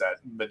ones that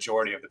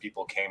majority of the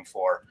people came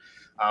for.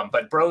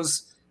 But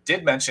Bros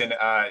did mention,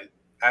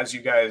 as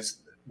you guys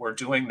were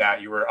doing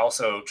that, you were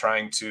also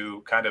trying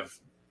to kind of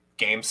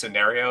game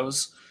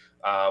scenarios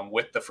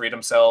with the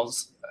Freedom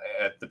Cells,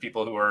 the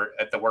people who were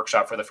at the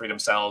workshop for the Freedom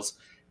Cells.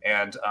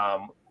 And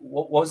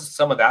what was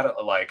some of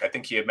that like? I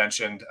think he had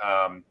mentioned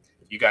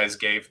you guys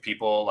gave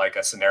people like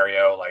a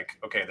scenario, like,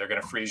 okay, they're going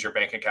to freeze your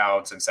bank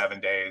accounts in 7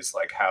 days.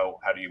 Like, how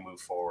do you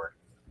move forward?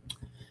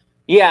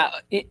 Yeah,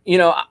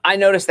 I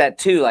noticed that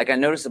too. Like, I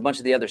noticed a bunch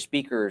of the other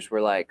speakers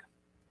were like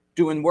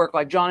doing work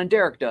like John and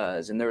Derek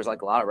does. And there was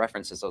like a lot of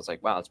references. So I was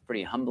like, wow, it's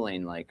pretty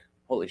humbling. Like,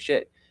 holy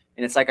shit.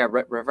 And it's like I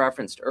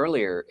referenced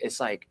earlier,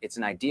 it's like, it's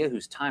an idea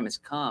whose time has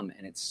come,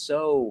 and it's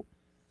so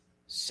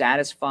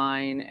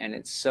satisfying. And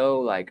it's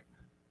so like,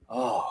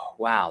 oh,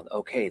 wow,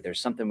 okay, there's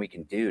something we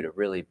can do to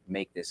really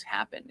make this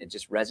happen. It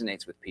just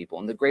resonates with people.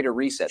 And the Greater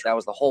Reset, that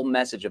was the whole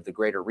message of the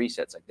Greater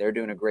Reset. It's like, they're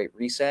doing a great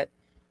reset.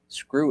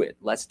 Screw it.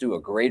 Let's do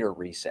a greater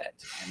reset,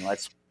 and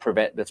let's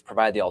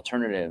provide the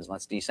alternatives.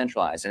 Let's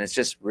decentralize. And it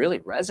just really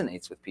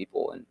resonates with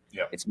people, and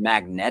It's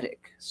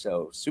magnetic.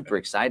 So super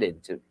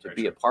excited to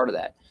be a part of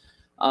that.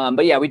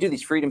 But yeah, we do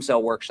these Freedom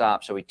Cell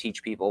workshops. So we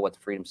teach people what the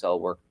Freedom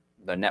Cell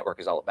the network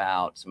is all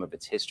about, some of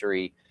its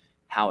history,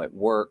 how it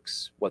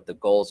works, what the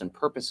goals and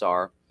purpose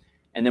are.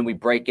 And then we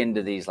break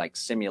into these like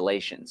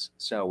simulations.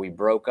 So we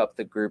broke up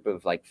the group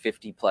of like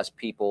 50 plus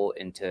people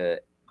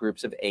into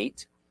groups of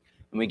 8,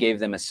 and we gave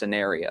them a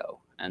scenario.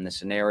 And the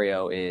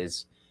scenario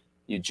is,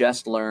 you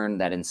just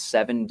learned that in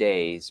 7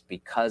 days,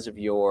 because of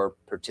your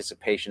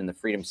participation in the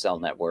Freedom Cell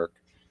network,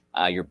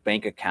 your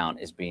bank account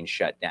is being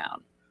shut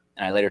down.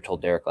 And I later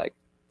told Derek, like,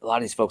 a lot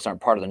of these folks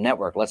aren't part of the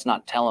network. Let's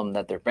not tell them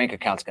that their bank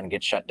account's going to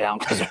get shut down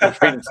because of the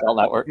Freedom Cell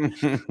Network.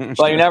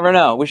 But you never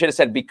know. We should have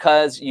said,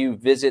 because you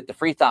visit the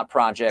Free Thought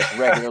Project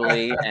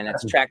regularly and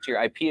it's tracked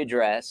your IP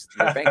address,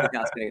 your bank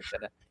account's going to get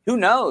shut down. Who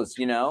knows,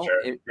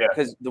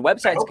 because the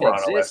websites can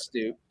exist,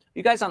 dude.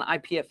 You guys on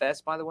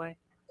IPFS, by the way?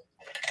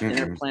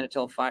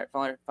 Interplanetary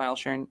file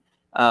sharing.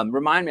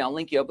 Remind me, I'll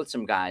link you up with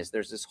some guys.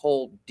 There's this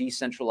whole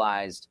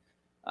decentralized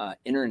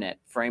internet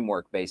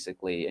framework,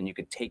 basically, and you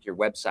could take your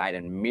website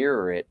and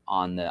mirror it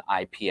on the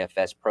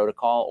IPFS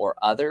protocol or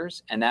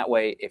others. And that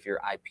way, if your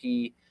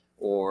IP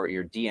or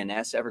your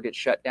DNS ever gets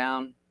shut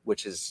down,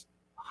 which is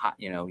hot,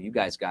 you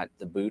guys got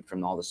the boot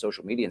from all the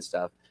social media and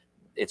stuff,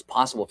 it's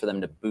possible for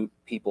them to boot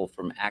people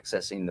from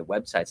accessing the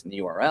websites and the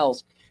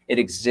URLs. It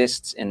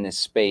exists in this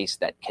space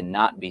that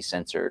cannot be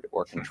censored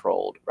or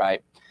controlled,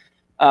 right?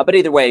 But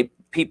either way,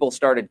 people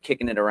started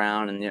kicking it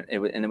around, and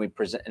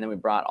then we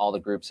brought all the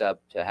groups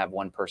up to have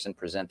one person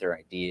present their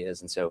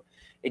ideas, and so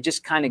it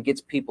just kind of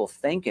gets people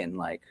thinking,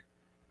 like,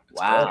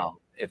 wow,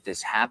 if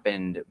this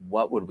happened,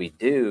 what would we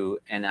do?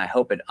 And I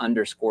hope it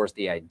underscores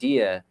the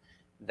idea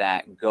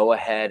that go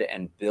ahead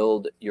and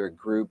build your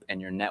group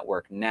and your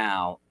network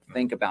now.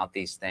 Think about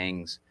these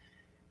things.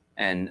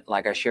 And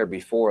like I shared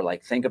before,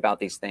 like, think about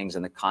these things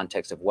in the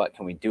context of what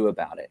can we do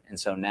about it. And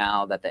so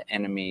now that the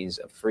enemies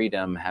of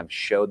freedom have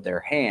showed their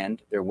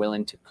hand, they're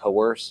willing to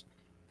coerce,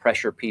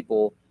 pressure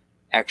people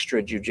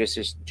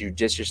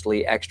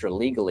judiciously, extra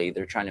legally.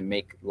 They're trying to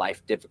make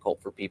life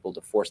difficult for people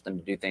to force them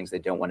to do things they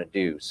don't want to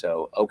do.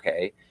 So,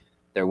 okay,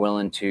 they're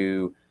willing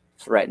to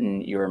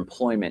threaten your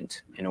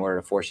employment in order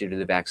to force you to do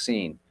the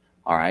vaccine.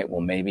 All right,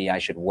 well, maybe I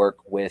should work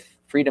with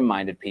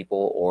freedom-minded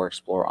people or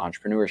explore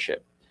entrepreneurship.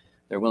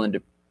 They're willing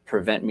to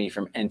prevent me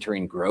from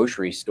entering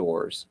grocery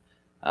stores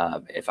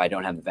if I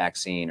don't have the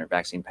vaccine or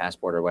vaccine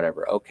passport or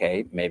whatever.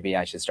 Okay, maybe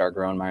I should start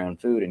growing my own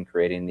food and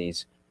creating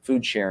these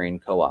food sharing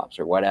co-ops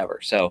or whatever.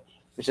 So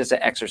it's just an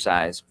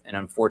exercise. And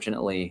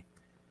unfortunately,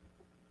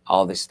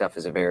 all this stuff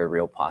is a very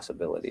real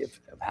possibility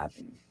of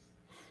happening.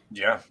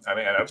 Yeah. I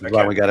mean, that's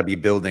why we got to be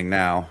building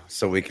now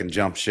so we can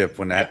jump ship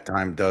when that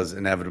time does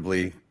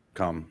inevitably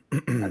come.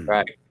 That's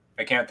right.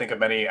 I can't think of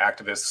many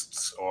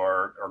activists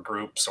or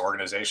groups,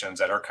 organizations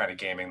that are kind of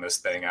gaming this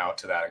thing out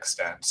to that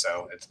extent.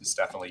 So it's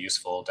definitely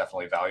useful,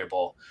 definitely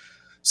valuable.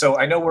 So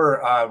I know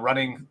we're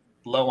running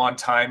low on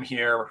time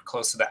here. We're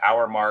close to the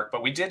hour mark,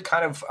 but we did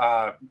kind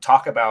of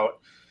talk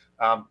about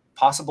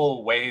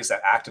possible ways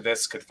that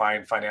activists could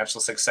find financial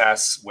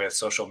success with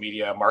social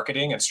media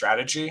marketing and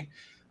strategy.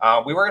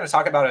 We were going to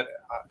talk about it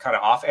kind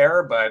of off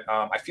air, but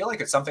I feel like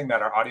it's something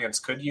that our audience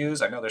could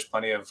use. I know there's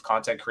plenty of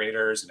content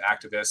creators and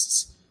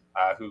activists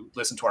who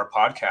listen to our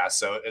podcast.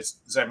 So is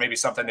there maybe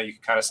something that you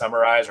can kind of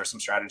summarize or some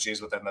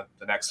strategies within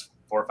the next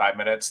 4 or 5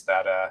 minutes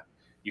that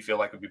you feel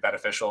like would be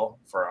beneficial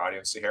for our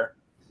audience to hear?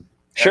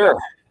 Sure.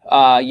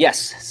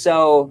 Yes.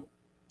 So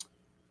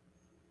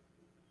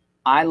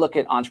I look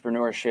at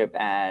entrepreneurship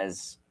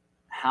as,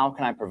 how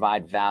can I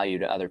provide value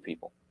to other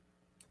people?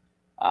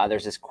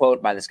 There's this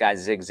quote by this guy,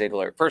 Zig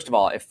Ziglar. First of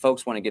all, if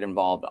folks want to get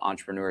involved in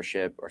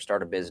entrepreneurship or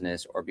start a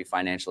business or be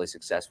financially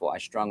successful, I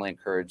strongly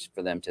encourage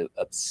for them to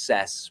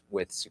obsess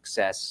with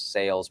success,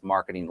 sales,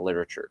 marketing,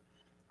 literature.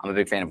 I'm a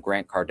big fan of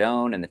Grant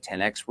Cardone and the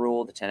 10X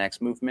rule, the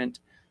 10X movement.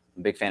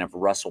 I'm a big fan of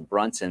Russell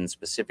Brunson,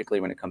 specifically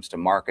when it comes to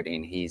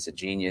marketing. He's a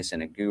genius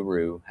and a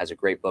guru, has a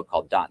great book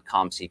called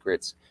 .com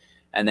Secrets.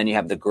 And then you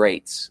have the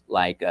greats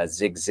like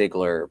Zig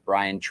Ziglar,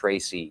 Brian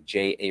Tracy,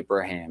 Jay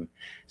Abraham.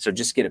 So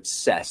just get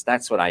obsessed.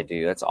 That's what I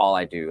do. That's all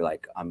I do.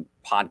 Like, I'm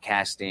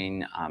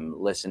podcasting, I'm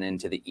listening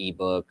to the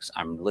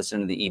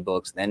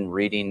ebooks, then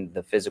reading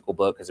the physical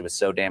book because it was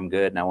so damn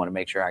good and I want to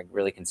make sure I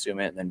really consume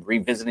it, and then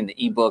revisiting the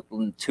ebook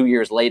 2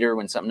 years later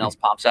when something else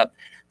pops up.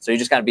 So you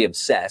just got to be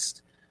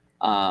obsessed.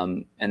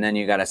 And then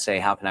you got to say,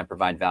 how can I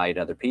provide value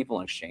to other people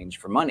in exchange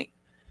for money?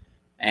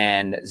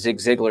 And Zig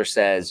Ziglar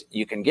says,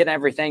 you can get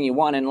everything you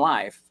want in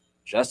life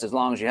just as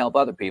long as you help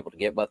other people to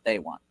get what they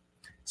want.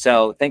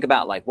 So think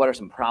about, like, what are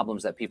some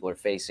problems that people are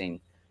facing?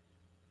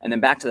 And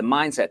then back to the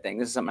mindset thing.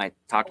 This is something I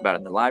talked about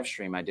in the live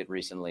stream I did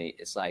recently.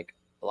 It's like,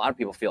 a lot of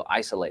people feel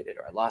isolated,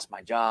 or I lost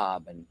my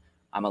job and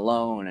I'm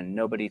alone and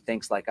nobody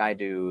thinks like I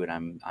do.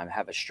 And I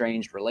have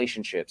estranged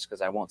relationships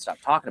because I won't stop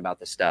talking about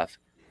this stuff.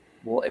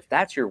 Well, if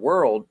that's your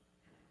world,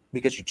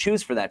 because you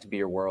choose for that to be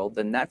your world,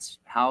 then that's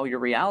how your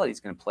reality is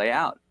going to play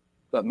out.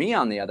 But me,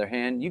 on the other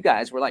hand, you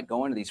guys were like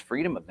going to these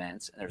freedom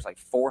events and there's like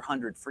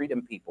 400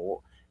 freedom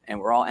people, and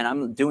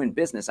I'm doing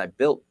business. I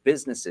built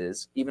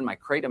businesses, even my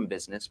Kratom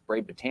business,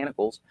 Brave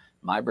Botanicals,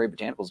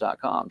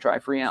 mybravebotanicals.com, try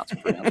free ounce,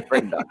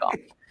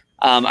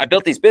 Kratom.com. I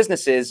built these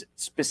businesses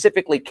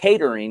specifically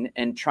catering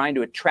and trying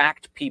to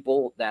attract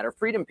people that are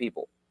freedom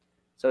people.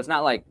 So it's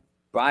not like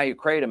buy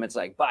Kratom. It's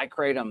like, buy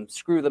Kratom,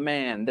 screw the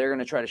man. They're going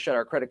to try to shut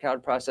our credit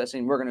card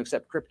processing. We're going to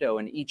accept crypto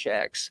and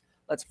e-checks.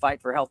 Let's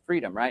fight for health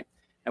freedom, right?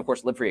 And of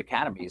course, Live Free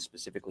Academy is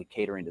specifically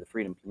catering to the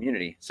freedom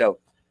community. So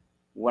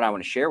what I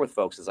want to share with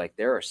folks is, like,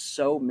 there are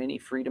so many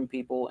freedom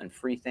people and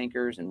free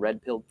thinkers and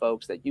red-pilled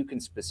folks that you can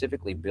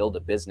specifically build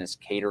a business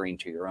catering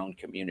to your own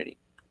community,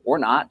 or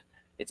not.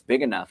 it's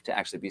big enough to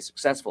actually be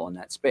successful in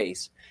that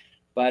space.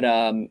 But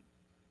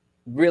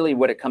really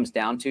what it comes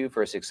down to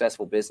for a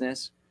successful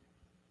business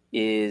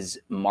is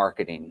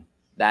marketing.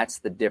 That's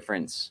the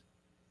difference,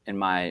 in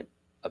my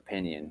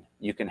opinion.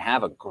 You can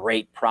have a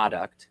great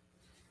product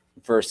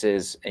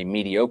versus a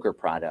mediocre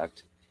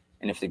product.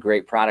 And if the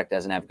great product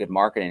doesn't have good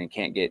marketing and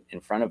can't get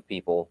in front of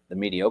people, the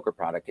mediocre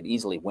product could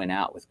easily win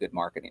out with good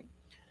marketing.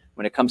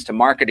 When it comes to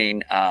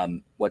marketing,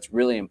 what's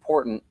really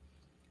important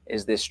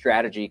is this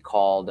strategy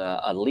called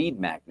a lead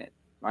magnet.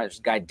 Right? There's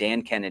a guy,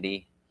 Dan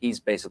Kennedy. He's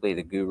basically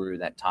the guru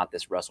that taught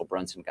this Russell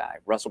Brunson guy.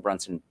 Russell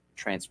Brunson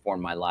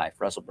transformed my life.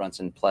 Russell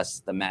Brunson plus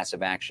the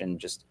Massive Action,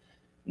 just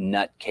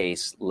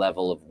nutcase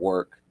level of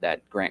work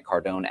that Grant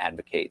Cardone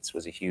advocates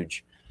was a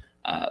huge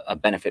a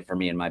benefit for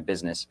me in my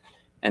business.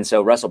 And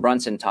so Russell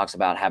Brunson talks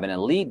about having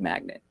a lead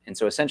magnet. And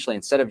so essentially,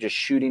 instead of just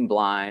shooting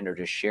blind or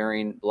just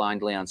sharing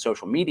blindly on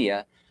social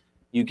media,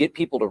 you get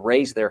people to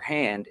raise their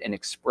hand and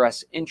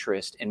express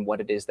interest in what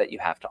it is that you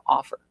have to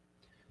offer.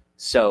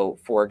 So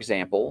for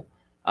example,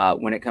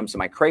 when it comes to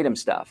my Kratom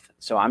stuff,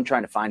 so I'm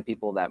trying to find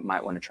people that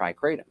might want to try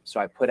Kratom. So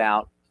I put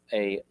out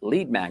a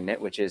lead magnet,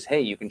 which is,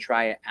 hey, you can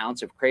try an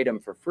ounce of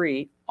Kratom for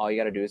free. All you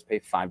got to do is pay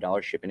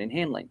 $5 shipping and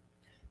handling.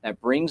 That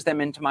brings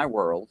them into my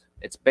world.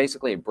 It's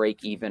basically a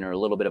break even or a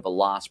little bit of a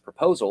loss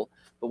proposal.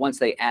 But once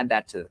they add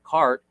that to the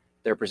cart,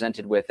 they're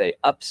presented with a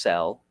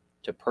upsell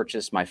to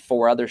purchase my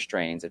 4 other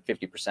strains at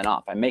 50%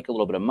 off. I make a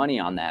little bit of money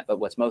on that. But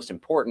what's most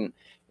important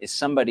is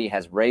somebody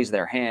has raised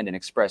their hand and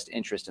expressed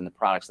interest in the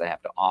products they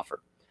have to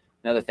offer.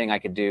 Another thing I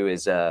could do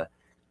is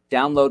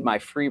download my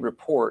free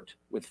report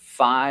with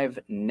 5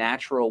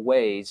 natural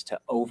ways to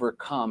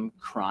overcome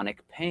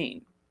chronic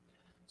pain.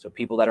 So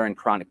people that are in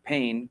chronic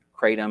pain,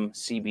 Kratom,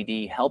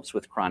 CBD helps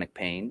with chronic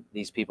pain.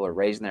 These people are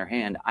raising their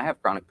hand. I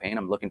have chronic pain.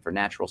 I'm looking for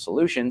natural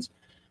solutions.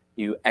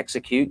 You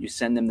execute, you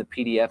send them the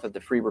PDF of the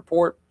free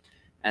report,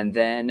 and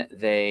then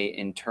they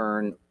in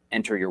turn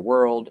enter your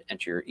world,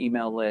 enter your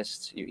email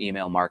lists, you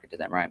email market to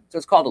them, right? So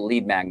it's called a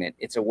lead magnet.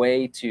 It's a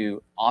way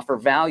to offer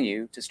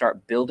value to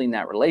start building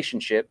that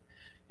relationship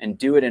and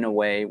do it in a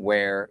way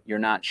where you're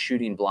not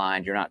shooting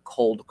blind, you're not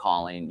cold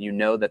calling. You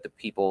know that the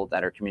people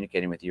that are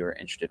communicating with you are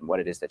interested in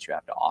what it is that you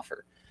have to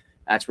offer.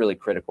 That's really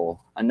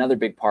critical. Another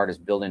big part is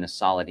building a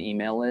solid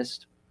email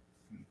list.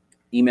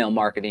 Email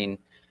marketing,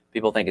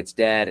 people think it's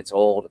dead, it's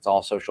old, it's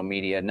all social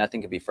media.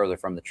 Nothing could be further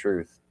from the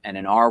truth. And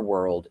in our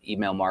world,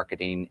 email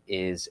marketing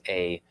is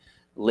a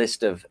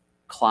list of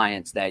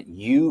clients that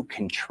you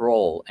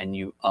control and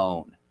you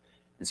own.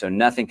 And so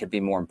nothing could be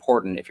more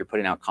important if you're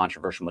putting out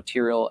controversial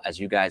material, as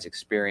you guys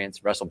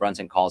experience. Russell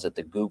Brunson calls it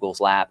the Google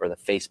slap or the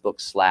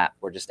Facebook slap,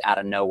 where just out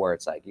of nowhere,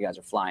 it's like you guys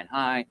are flying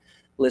high,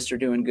 lists are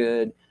doing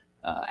good,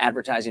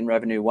 advertising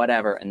revenue,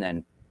 whatever. And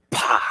then,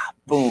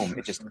 boom,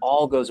 it just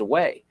all goes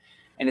away.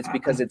 And it's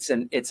because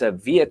it's a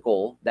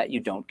vehicle that you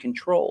don't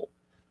control.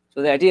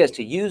 So the idea is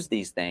to use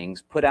these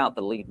things, put out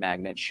the lead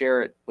magnet,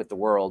 share it with the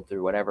world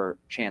through whatever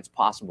chance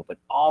possible, but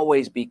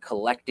always be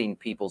collecting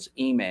people's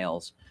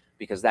emails,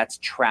 because that's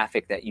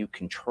traffic that you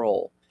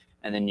control.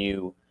 And then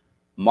you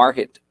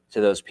market to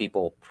those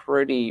people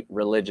pretty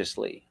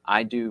religiously.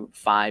 I do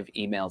 5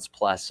 emails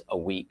plus a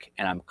week,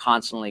 and I'm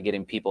constantly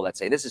getting people that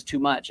say, this is too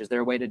much. Is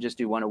there a way to just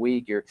do 1 a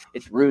week?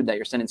 It's rude that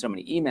you're sending so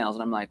many emails.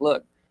 And I'm like,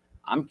 look,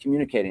 I'm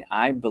communicating.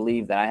 I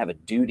believe that I have a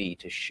duty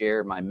to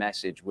share my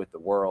message with the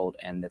world,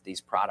 and that these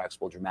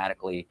products will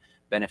dramatically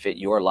benefit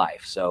your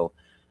life. So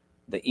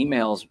the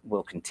emails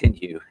will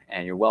continue,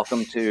 and you're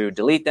welcome to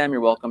delete them.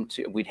 You're welcome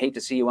to, we'd hate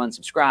to see you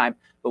unsubscribe,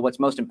 but what's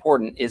most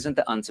important isn't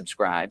the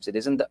unsubscribes. It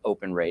isn't the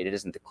open rate. It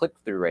isn't the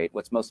click-through rate.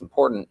 What's most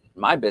important in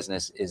my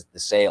business is the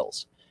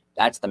sales.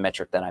 That's the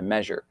metric that I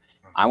measure.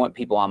 I want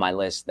people on my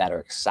list that are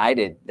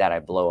excited that I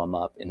blow them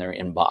up in their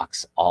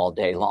inbox all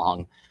day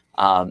long.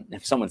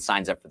 If someone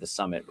signs up for the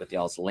summit with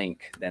y'all's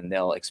link, then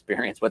they'll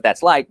experience what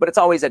that's like, but it's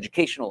always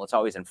educational. It's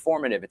always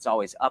informative. It's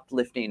always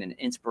uplifting and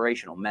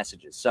inspirational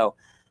messages. So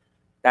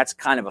that's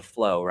kind of a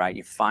flow, right?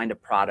 You find a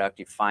product,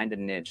 you find a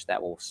niche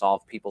that will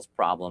solve people's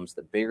problems.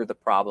 The bigger the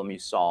problem you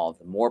solve,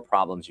 the more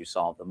problems you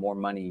solve, the more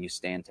money you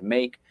stand to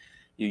make.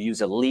 You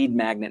use a lead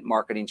magnet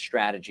marketing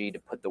strategy to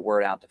put the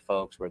word out to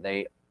folks where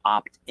they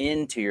opt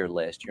into your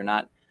list.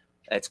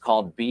 It's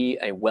called be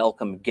a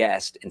welcome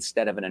guest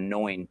instead of an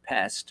annoying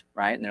pest,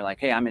 right? And they're like,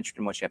 hey, I'm interested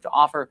in what you have to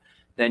offer.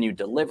 Then you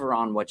deliver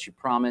on what you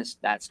promised.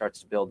 That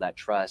starts to build that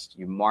trust.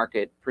 You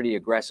market pretty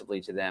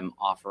aggressively to them,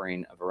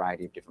 offering a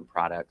variety of different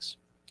products.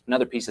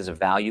 Another piece is a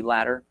value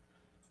ladder.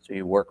 So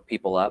you work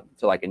people up.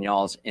 So like in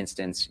y'all's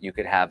instance, you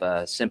could have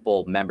a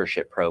simple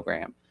membership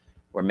program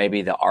where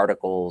maybe the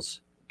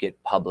articles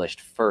get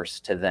published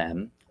first to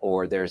them,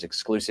 or there's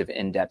exclusive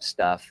in-depth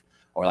stuff,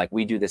 or like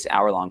we do this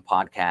hour-long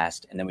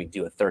podcast and then we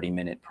do a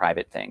 30-minute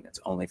private thing that's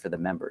only for the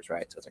members,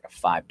 right? So it's like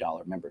a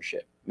 $5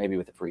 membership, maybe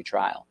with a free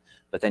trial.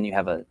 But then you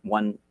have a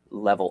one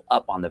level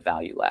up on the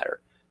value ladder.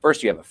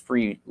 First, you have a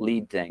free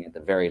lead thing at the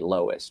very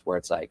lowest, where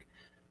it's like,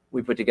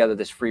 we put together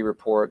this free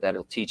report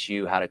that'll teach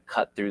you how to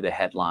cut through the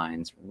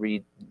headlines,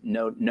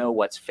 know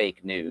what's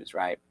fake news,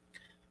 right?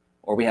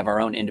 Or we have our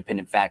own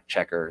independent fact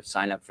checker.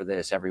 Sign up for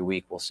this every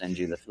week. We'll send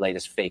you the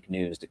latest fake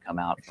news to come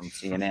out from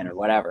CNN or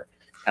whatever.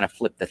 Kind of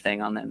flip the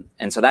thing on them.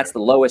 And so that's the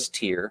lowest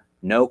tier,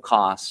 no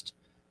cost,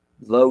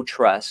 low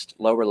trust,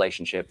 low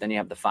relationship. Then you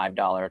have the $5,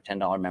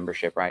 $10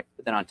 membership, right?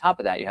 But then on top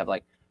of that, you have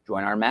like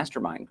join our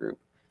mastermind group.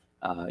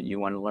 You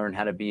want to learn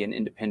how to be an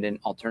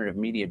independent alternative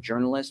media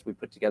journalist. We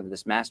put together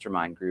this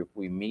mastermind group.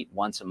 We meet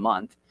once a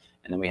month,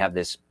 and then we have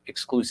this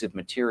exclusive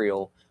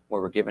material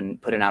where we're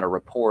putting out a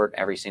report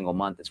every single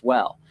month as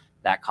well.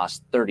 That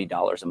costs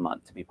 $30 a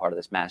month to be part of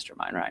this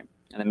mastermind, right?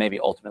 And then maybe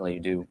ultimately you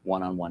do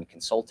one-on-one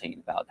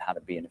consulting about how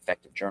to be an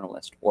effective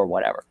journalist or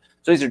whatever.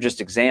 So these are just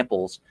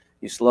examples.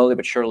 You slowly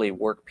but surely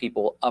work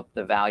people up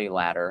the value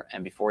ladder,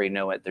 and before you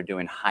know it, they're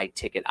doing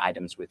high-ticket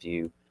items with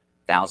you,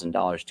 $1,000,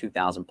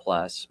 $2,000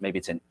 plus. Maybe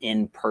it's an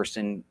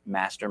in-person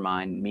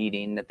mastermind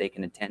meeting that they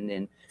can attend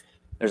in.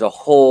 There's a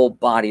whole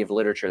body of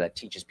literature that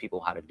teaches people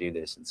how to do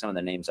this, and some of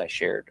the names I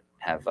shared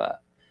have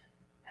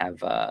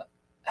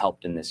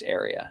helped in this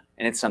area.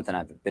 And it's something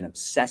I've been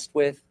obsessed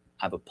with.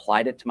 I've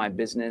applied it to my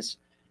business,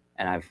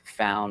 and I've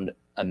found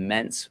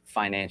immense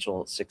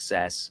financial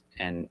success,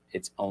 and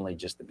it's only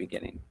just the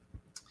beginning.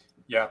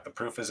 Yeah, the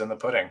proof is in the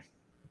pudding.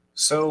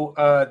 So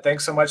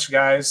thanks so much,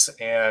 guys.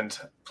 And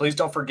please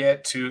don't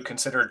forget to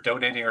consider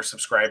donating or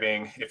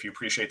subscribing if you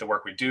appreciate the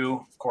work we do.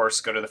 Of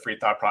course, go to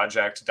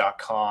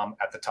thefreethoughtproject.com.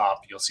 At the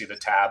top, you'll see the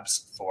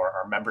tabs for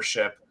our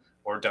membership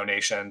or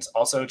donations.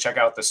 Also, check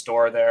out the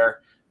store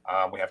there.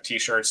 We have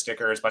t-shirts,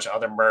 stickers, a bunch of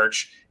other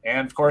merch.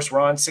 And of course, we're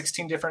on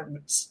 16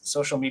 different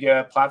social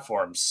media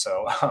platforms.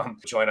 So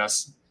join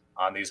us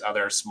on these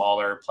other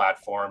smaller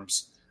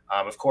platforms.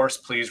 Of course,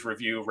 please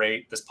review,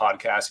 rate this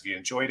podcast if you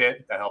enjoyed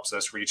it. That helps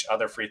us reach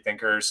other free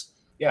thinkers.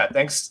 Yeah,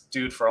 thanks,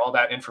 dude, for all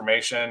that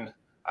information.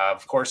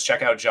 Of course,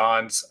 check out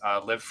John's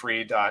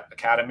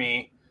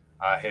livefree.academy,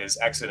 his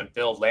Exit and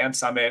Build Land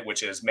Summit,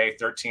 which is May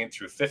 13th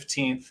through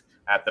 15th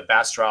at the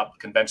Bastrop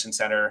Convention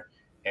Center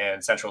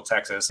in Central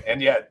Texas.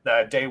 And yet,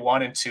 day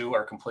 1 and 2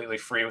 are completely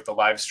free with the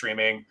live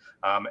streaming.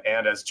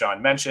 And as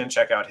John mentioned,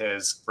 check out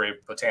his Brave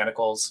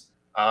Botanicals.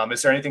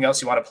 Is there anything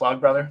else you want to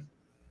plug, brother?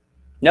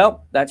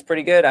 Nope, that's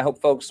pretty good. I hope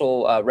folks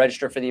will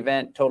register for the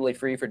event, totally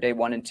free for day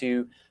 1 and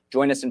 2.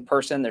 Join us in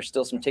person. There's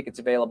still some tickets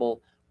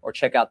available, or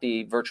check out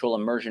the virtual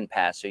immersion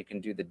pass so you can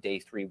do the day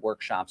 3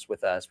 workshops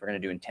with us. We're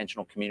going to do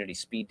intentional community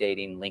speed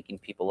dating, linking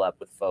people up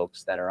with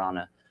folks that are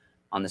on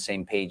the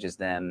same page as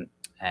them,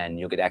 and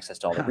you'll get access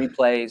to all the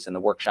replays and the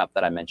workshop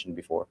that I mentioned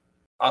before.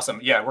 Awesome.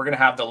 Yeah, we're going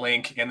to have the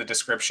link in the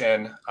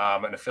description,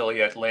 an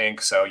affiliate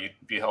link. So you'd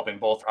be helping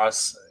both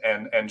us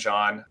and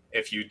John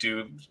if you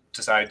do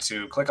decide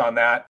to click on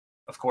that.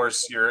 Of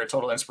course, you're a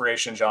total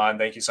inspiration, John.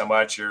 Thank you so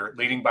much. You're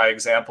leading by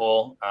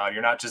example.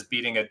 You're not just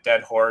beating a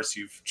dead horse.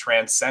 You've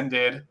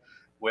transcended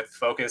with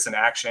focus and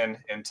action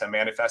into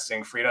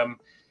manifesting freedom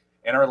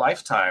in our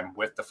lifetime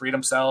with the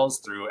Freedom Cells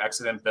through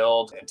Exit and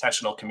Build,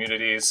 intentional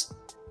communities.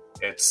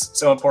 It's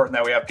so important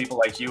that we have people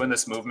like you in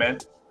this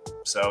movement.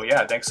 So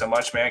yeah, thanks so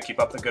much, man. Keep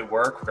up the good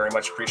work. Very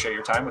much appreciate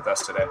your time with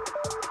us today.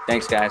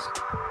 Thanks, guys.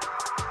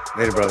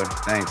 Later, brother.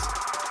 Thanks.